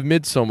reminded me of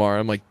Midsommar.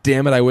 I'm like,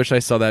 damn it! I wish I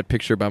saw that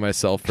picture by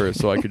myself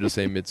first, so I could just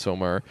say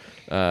Midsommar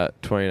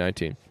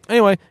 2019.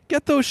 Anyway,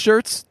 get those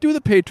shirts, do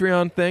the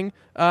Patreon thing,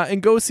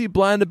 and go see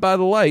Blinded by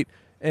the Light.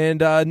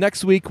 And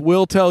next week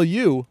we'll tell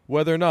you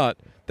whether or not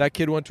that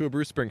kid went to a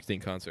Bruce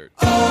Springsteen concert.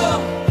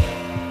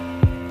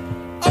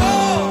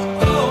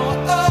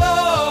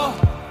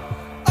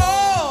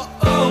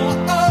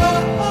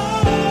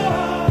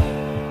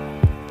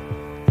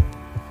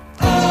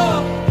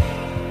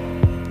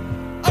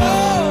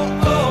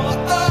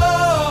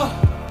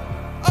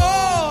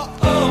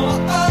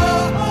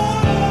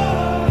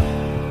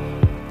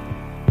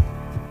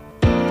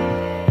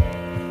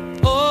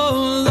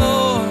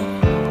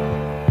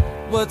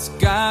 What's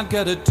God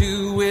got to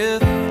do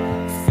with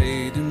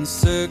fate and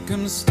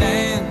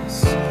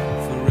circumstance?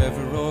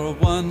 Forever or a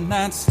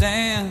one-night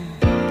stand?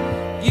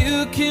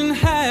 You can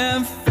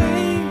have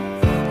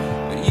faith,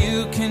 but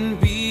you can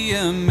be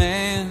a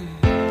man.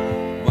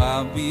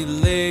 While we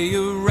lay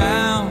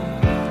around,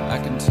 I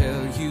can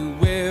tell you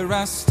where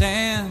I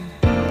stand.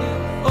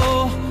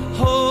 Oh,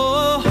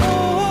 oh,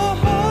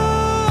 oh,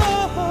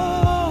 oh,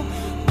 oh.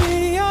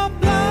 We are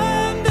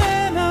blind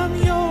and I'm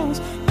yours,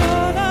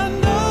 but I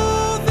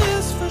know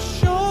this for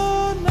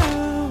sure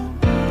now.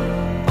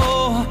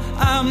 Oh,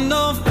 I'm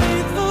no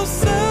faithful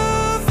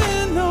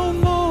servant no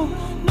more,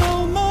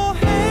 no more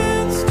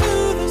hands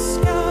to the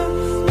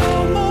sky.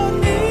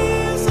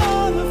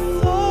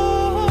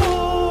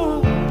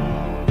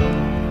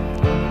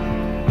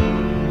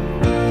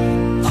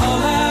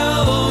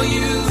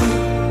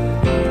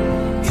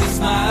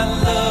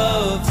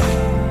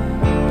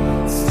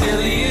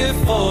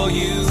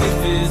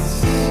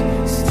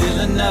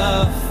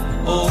 enough.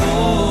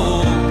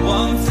 Oh,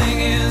 one thing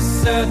is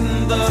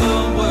certain, the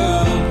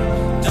world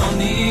don't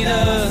need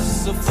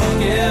us. So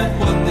forget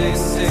what they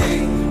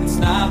say, it's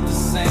not the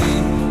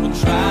same. We'll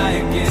try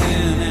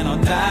again and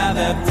I'll die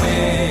that way.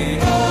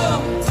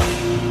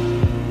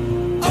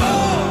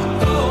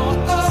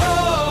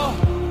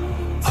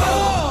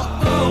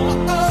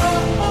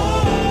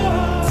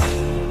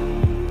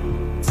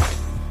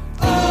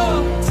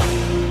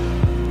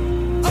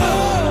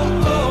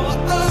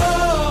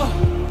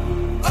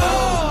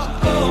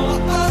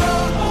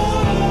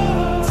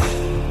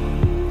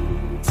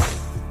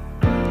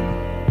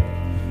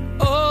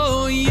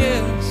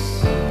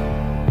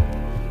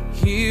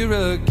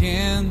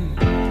 Again,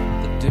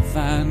 the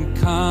divine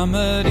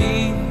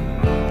comedy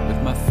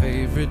with my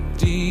favorite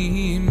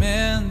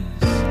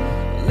demons.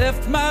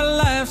 Left my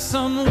life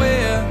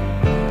somewhere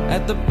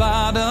at the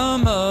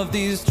bottom of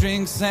these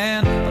drinks,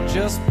 and I'll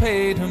just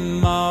pay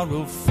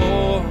tomorrow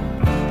for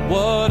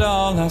what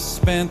all I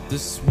spent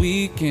this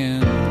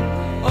weekend.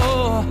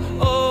 Oh,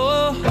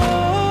 oh,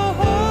 oh,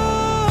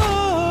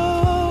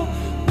 oh,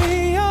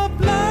 we are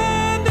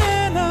blind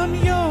and I'm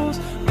yours,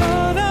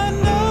 but I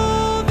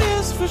know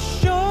this for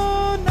sure.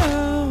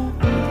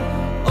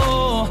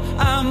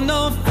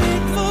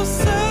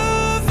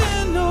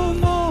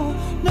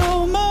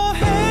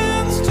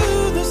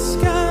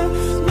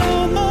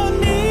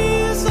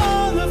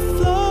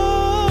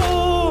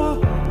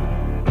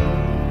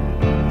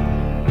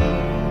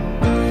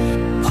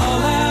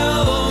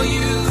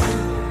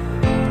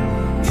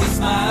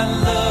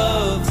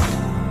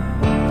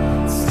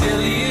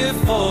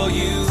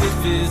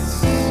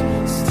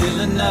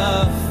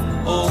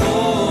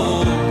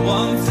 Oh,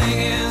 one thing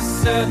is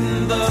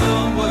certain, the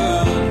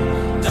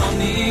world don't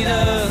need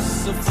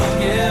us. So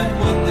forget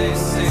what they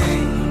say,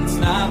 it's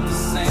not the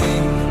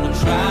same. We'll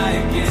try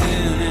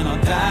again and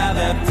I'll die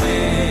that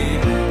way.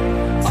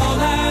 All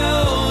I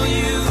owe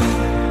you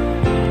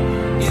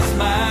is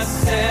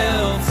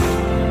myself.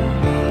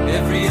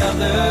 Every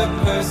other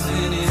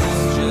person is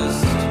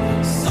just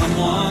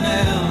someone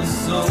else.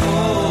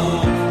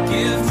 Oh,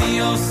 give me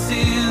your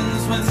sins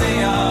when they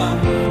are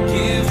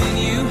giving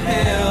you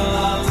hell.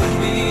 I'll look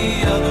the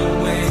other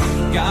way.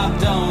 God,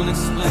 don't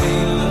explain.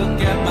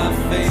 Look at my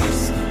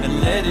face and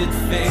let it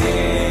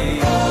fade.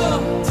 Oh,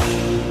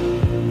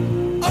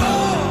 oh,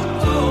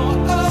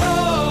 oh, oh,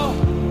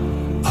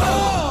 oh,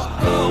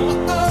 oh,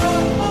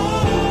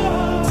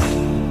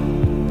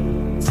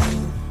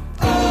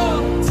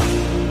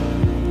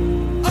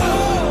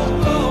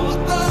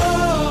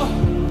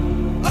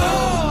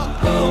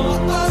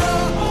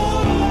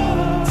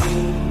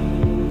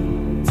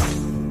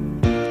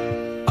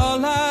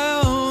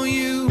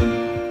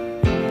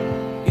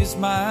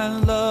 my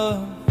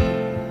love,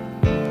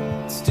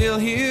 still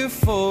here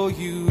for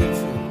you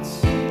if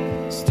it's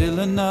still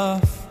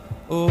enough.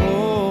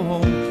 Oh,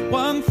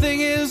 one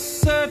thing is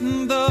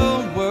certain,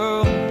 the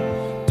world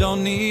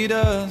don't need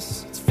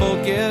us. Let's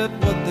forget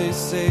what they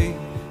say,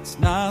 it's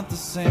not the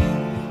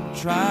same.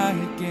 Try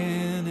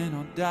again and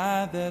I'll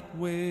die that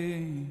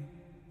way.